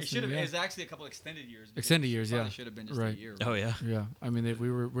years, I guess. It should have. and yeah. It's actually a couple extended years. because Extended it years, probably yeah. Should have been just Right. a year. Oh yeah. Yeah, I mean,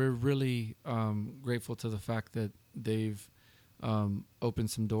 we're really grateful to the fact that they've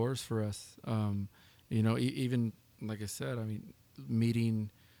opened some doors for us. Even like I said, I mean, meeting,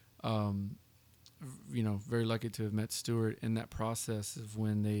 very lucky to have met Stuart in that process of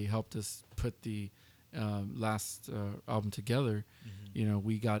when they helped us put the last album together.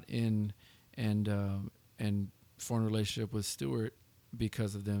 We got in and formed a relationship with Stuart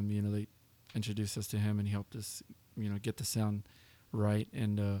because of them. They introduced us to him, and he helped us, get the sound right.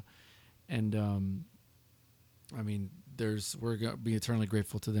 And I mean, we're gonna be eternally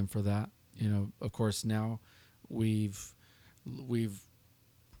grateful to them for that. Of course, now we've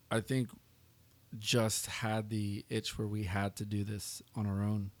I think just had the itch where we had to do this on our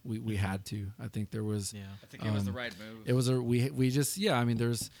own. We had to. I think there was. Yeah. I think it was the right move. It was we just I mean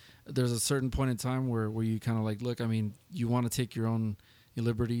there's a certain point in time where you kind of like, look, I mean, you want to take your own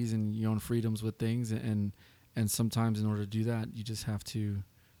liberties and your own freedoms with things, and sometimes in order to do that you just have to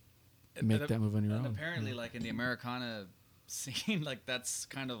make that move on your and own. apparently, like in the Americana scene, like that's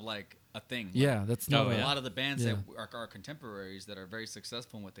kind of like a thing. Like, Yeah, that's not Oh, a yeah. lot of the bands Yeah. that are our contemporaries that are very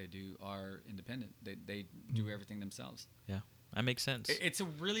successful in what they do are independent. They do everything themselves. Yeah. That makes sense. It's a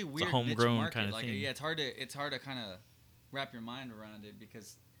really weird niche homegrown market. kinda like, thing. Yeah, it's hard to kind of wrap your mind around it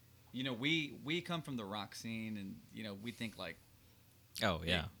because, we come from the rock scene and we think like, Oh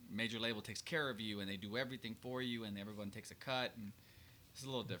yeah. major label takes care of you and they do everything for you and everyone takes a cut and it's a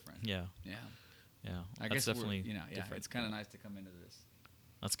little different. Yeah. Yeah. Yeah. I That's guess definitely different. It's kind of nice to come into this.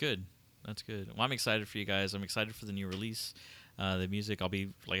 That's good. That's good. Well, I'm excited for you guys. I'm excited for the new release, the music. I'll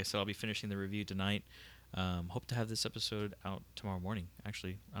be finishing the review tonight. Hope to have this episode out tomorrow morning.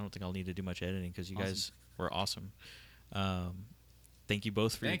 Actually, I don't think I'll need to do much editing because you Awesome. guys were awesome. Thank you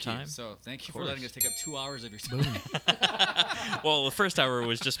both for Thank your you. time. So thank you Of for letting course. us take up 2 hours of your time. Well, the first hour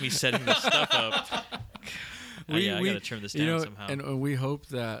was just me setting the stuff up. I got to trim this down somehow. And we hope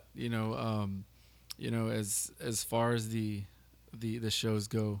that as far as the shows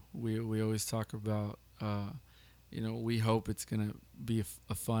go, we always talk about we hope it's gonna be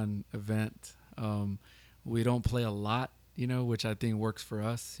a fun event. We don't play a lot, which I think works for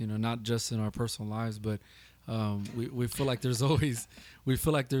us. Not just in our personal lives, but we feel like there's always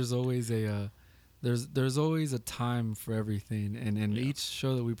there's always a time for everything, and Yeah. each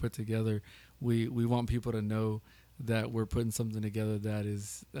show that we put together, we want people to know that we're putting something together that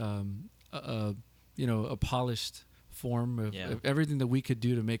is a polished form of, Yeah. of everything that we could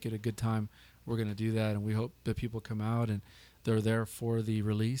do to make it a good time. We're gonna do that, and we hope that people come out and they're there for the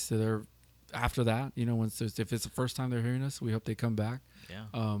release. They're there after that. If it's the first time they're hearing us, we hope they come back. Yeah.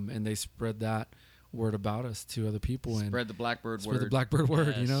 And they spread that word about us to other people and Spread the Blackbird spread word. the Blackbird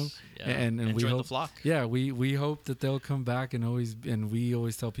word. Yes. Yeah. And And we join hope the flock. Yeah, we hope that they'll come back and we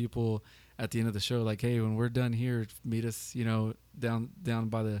always tell people at the end of the show, like, hey, when we're done here, meet us, down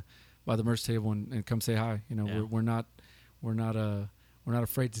by the merch table and come say hi. Yeah. We're not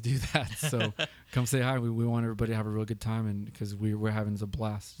afraid to do that. So come say hi. We want everybody to have a real good time, and because we're having a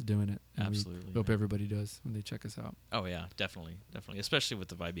blast doing it. And Absolutely, we hope man. everybody does when they check us out. Oh yeah, definitely, especially with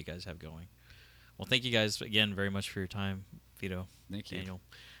the vibe you guys have going. Well, thank you guys again very much for your time, Vito, Thank you. Daniel,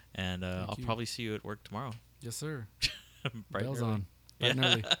 and I'll you. probably see you at work tomorrow. Yes, sir. Bright and Bells early. on. Bright and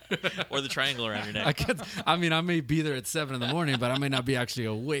early. Or the triangle around your neck. I may be there at 7 in the morning, but I may not be actually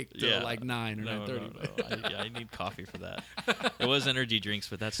awake till Yeah. like 9 or No, 9:30. no. I need coffee for that. It was energy drinks,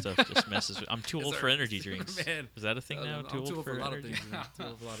 but that stuff just messes with. I'm too old for energy drinks. Man. Is that a thing now? I'm Too old for a lot of energy? things. Man. Too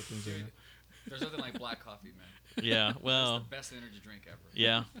old for a lot of things. Dude, right now. there's nothing like black coffee, man. Yeah. It's Well. the best energy drink ever.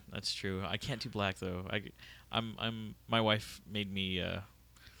 Yeah, that's true. I can't do black though. I'm. My wife made me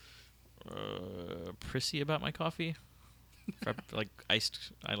prissy about my coffee. like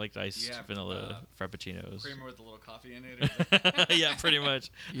iced. I liked iced Yeah, vanilla frappuccinos. Creamer with a little coffee in it. Yeah, pretty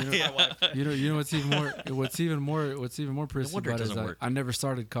much. You know, Yeah. you know what's even more prissy wonder it about it is doesn't work. I never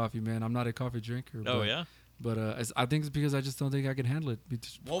started coffee, man. I'm not a coffee drinker. Oh but, yeah. But I think it's because I just don't think I can handle it. Be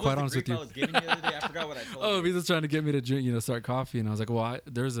What quite was honest the with Greek you. I was giving you the other day? I forgot what I told Oh, you. he was trying to get me to drink, start coffee, and I was like, well,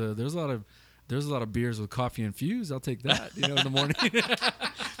 there's a lot of beers with coffee infused. I'll take that, in the morning.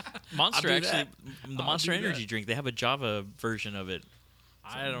 Monster do actually, that. the I'll Monster do Energy that. drink. They have a Java version of it.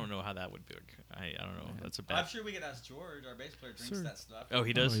 I don't know how that would work. I don't know. That's a I'm bad. sure we could ask George, our bass player, drinks Sure. that stuff. Oh,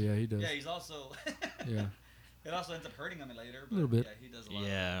 he does. Oh yeah, he does. Yeah, he's also. Yeah. It also ends up hurting him later. But Little bit. Yeah, he does a lot.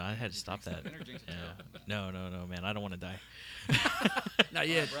 Yeah, of I had to energy stop drinks. that. Energy drinks are Yeah. terrible, man. No, man. I don't want to die. Not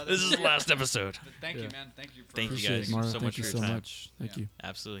yet. Brother. This is the last episode. But thank you, Yeah. man. Thank you. For Thank you Appreciate guys it, Mara. so Thank much you for so your time. much. Thank Yeah. you.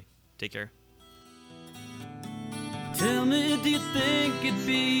 Absolutely. Take care. Tell me, do you think it'd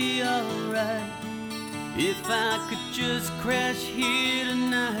be alright if I could just crash here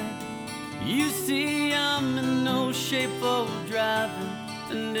tonight? You see, I'm in no shape for driving,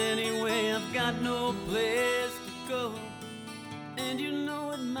 and anyway, I've got no place to go. And you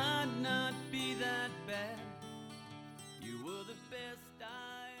know it might not